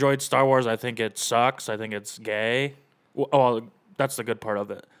never enjoyed Star Wars. I think it sucks. I think it's gay. Well, that's the good part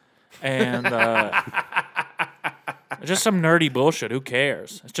of it. And just some nerdy bullshit. Who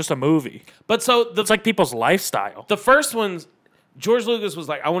cares? It's just a movie. But so It's like people's lifestyle. the first ones, George Lucas was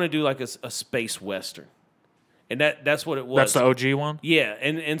like, I want to do like a space western. And that's what it was. That's the OG one? Yeah,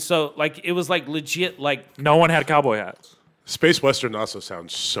 and so like it was like legit like No one had cowboy hats. Space Western also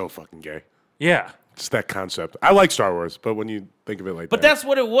sounds so fucking gay. Yeah. It's that concept. I like Star Wars, but when you think of it like But that. that's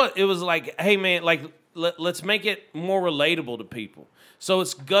what it was. It was like, hey man, like let's make it more relatable to people. So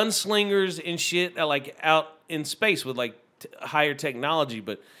it's gunslingers and shit like out in space with like higher technology,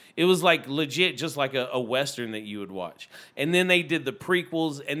 but it was like legit just like a western that you would watch. And then they did the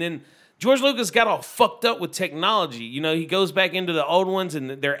prequels, and then George Lucas got all fucked up with technology. You know, he goes back into the old ones and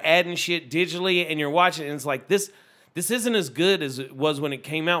they're adding shit digitally, and you're watching it, and it's like this isn't as good as it was when it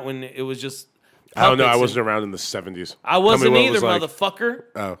came out, when it was just I don't know. I puppets wasn't around in the 70s. I wasn't Tell me either, what it was like. motherfucker.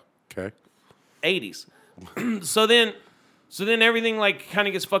 Oh, okay. 80s. so then everything like kind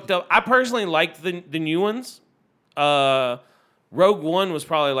of gets fucked up. I personally liked the new ones. Rogue One was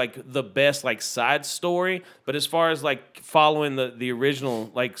probably like the best like side story, but as far as like following the original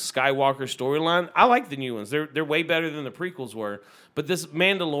like Skywalker storyline, I like the new ones. They're way better than the prequels were. But this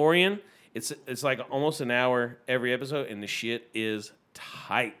Mandalorian, it's like almost an hour every episode, and the shit is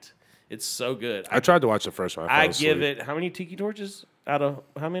tight. It's so good. I tried to watch the first one. I give it how many tiki torches out of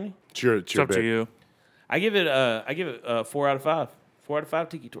how many? It's your It's up to bit. you. I give it 4 out of 5. 4 out of 5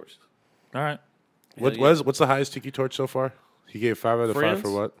 tiki torches. All right. What's the highest tiki torch so far? He gave 5 out of 5 for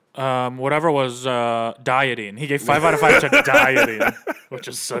Friends? what? Whatever was dieting. He gave 5 out of 5 to dieting, which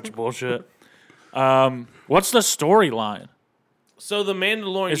is such bullshit. What's the storyline? So the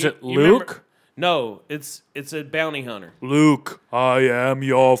Mandalorian Is it you remember- Luke? No, it's a bounty hunter, Luke, I am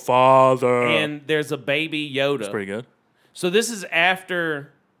your father. and there's a baby Yoda. Pretty good. So this is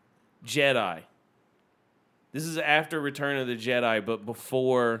after Jedi. This is after Return of the Jedi, but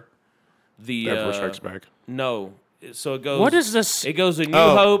before the Emperor Strikes Back. No, so it goes. What is this? It goes to New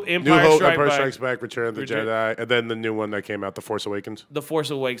Hope, Empire Strikes Back, Return of the Jedi, and then the new one that came out, The Force Awakens. The Force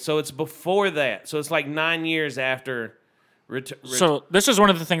Awakens. So it's before that. So it's like 9 years after. So this is one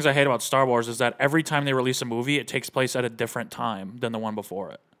of the things I hate about Star Wars is that every time they release a movie, it takes place at a different time than the one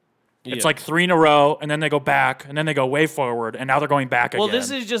before it. It's like 3 in a row, and then they go back, and then they go way forward, and now they're going back Well, again.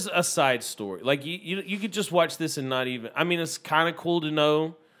 this is just a side story. Like you could just watch this and not even. I mean, it's kind of cool to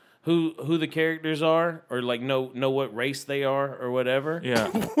know who the characters are, or like know what race they are, or whatever. Yeah.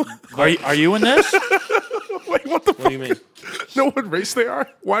 Are you in this? Wait, what the What do you mean? Know what race they are?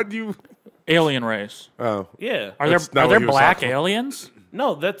 Why do you? Alien race. Oh, Yeah. Are That's there not what he was black talking about. aliens?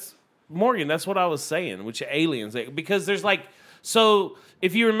 No, that's Morgan. That's what I was saying. Which aliens? Because there's like, so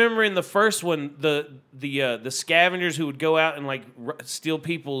if you remember in the first one, the scavengers who would go out and like steal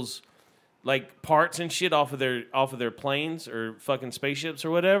people's like parts and shit off of their planes or fucking spaceships or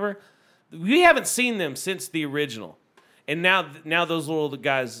whatever. We haven't seen them since the original, and now those little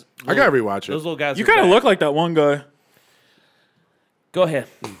guys. I gotta rewatch it. Those little guys. You are kind of back. look like that one guy. Go ahead.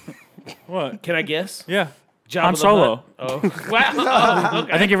 What? Can I guess? Yeah. Jabba Han the Solo. Hutt. Oh, wow. Oh,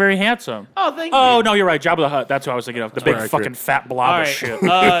 okay. I think you're very handsome. Oh, thank you. Oh, no, you're right. Jabba the Hutt. That's what I was thinking of. The big very fucking accurate. fat blob All of right. shit.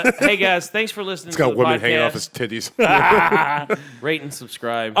 Hey guys, thanks for listening It's to got the women podcast. hanging off his titties. Rate and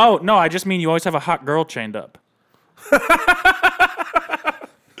subscribe. Oh, no, I just mean you always have a hot girl chained up. That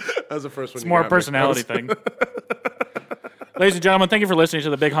was the first one. It's more a personality thing. Ladies and gentlemen, thank you for listening to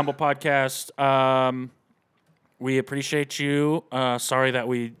the Big Humble Podcast. We appreciate you. Sorry that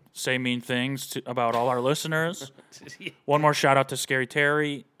we say mean things about all our listeners. One more shout out to Scary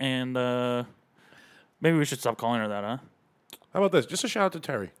Terry, and maybe we should stop calling her that, huh? How about this? Just a shout out to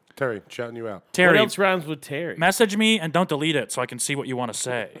Terry. Terry, shouting you out. What Terry, else rhymes with Terry? message me and don't delete it so I can see what you want to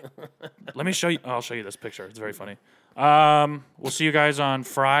say. Let me show you. I'll show you this picture. It's very funny. We'll see you guys on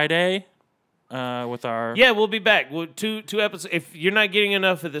Friday with our. Yeah, we'll be back. Two episodes. If you're not getting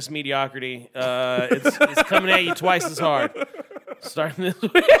enough of this mediocrity, it's coming at you twice as hard. Starting this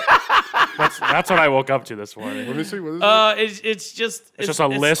week. That's what I woke up to this morning. Let me see. What is it? It's just a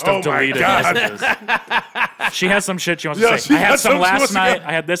list of Oh my deleted God. messages. She has some shit she wants Yeah, to she say. I had has some some she wants last to night. go-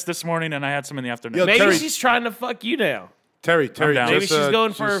 I had this morning, and I had some in the afternoon. Yo, Maybe Terry- she's trying to fuck you now. Terry, down. Maybe just, she's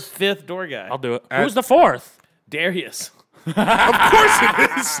going for her just- fifth door guy. I'll do it. At- Who's the fourth? Darius. Of course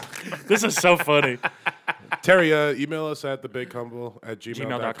it is. This is so funny. Terry, email us at thebighumble@gmail.com.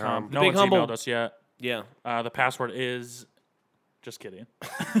 Gmail.com. No Big one's Humble. emailed us yet. Yeah. The password is. Just kidding.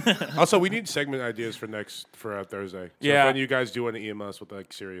 Also, we need segment ideas for Thursday. So Yeah. if any of you guys do want to email us with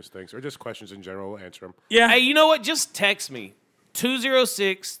like serious things or just questions in general, we'll answer them. Yeah. Hey, you know what? Just text me.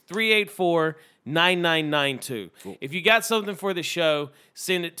 206-384-9992. If you got something for the show,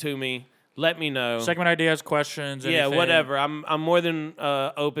 send it to me. Let me know. Segment ideas, questions. Yeah, anything. whatever. I'm more than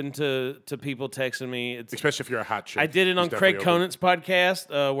open to people texting me. It's Especially if you're a hot chick. I did it He's on Craig definitely open. Conant's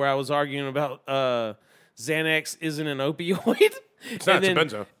podcast where I was arguing about Xanax isn't an opioid. It's not, And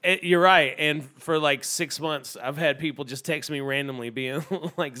it's a benzo. You're right. And for like 6 months, I've had people just text me randomly being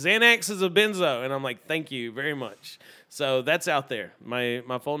like, Xanax is a benzo. And I'm like, thank you very much. So that's out there. My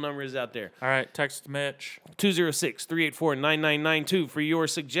phone number is out there. All right. Text Mitch. 206-384-9992 for your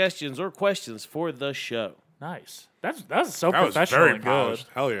suggestions or questions for the show. Nice. That's so That was professional very and good. polished.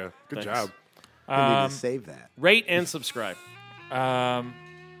 Hell yeah. Good Thanks. job. I need to save that. Rate and subscribe.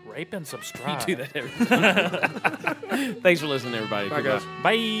 Rape and subscribe. Do that every time. Thanks for listening, everybody. Bye, Goodbye. guys.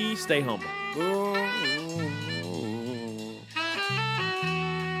 Bye. Stay humble.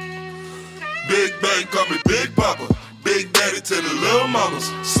 Big Bang call me Big Papa. Big Daddy to the little mamas.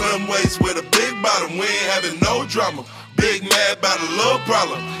 Slim waist with a big bottom. We ain't having no drama. Big mad about a little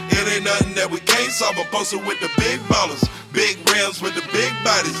problem. It ain't nothing that we can't solve. I'm posted with the big ballers. Big rims with the big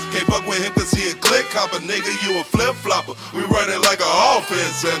bodies. Can't fuck with him cause he a click hopper. Nigga, you a flip flopper. We run it like a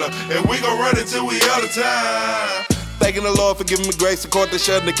offense center. And we gon' run it till we out of time. Thanking the Lord for giving me grace. The court that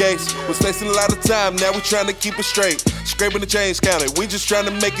shut the case. Was facing a lot of time, now we trying to keep it straight. Scraping the change counter, we just trying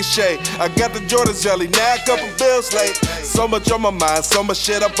to make it shake. I got the Jordan jelly, now a couple bills late. So much on my mind, so much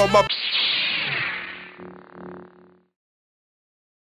shit up on my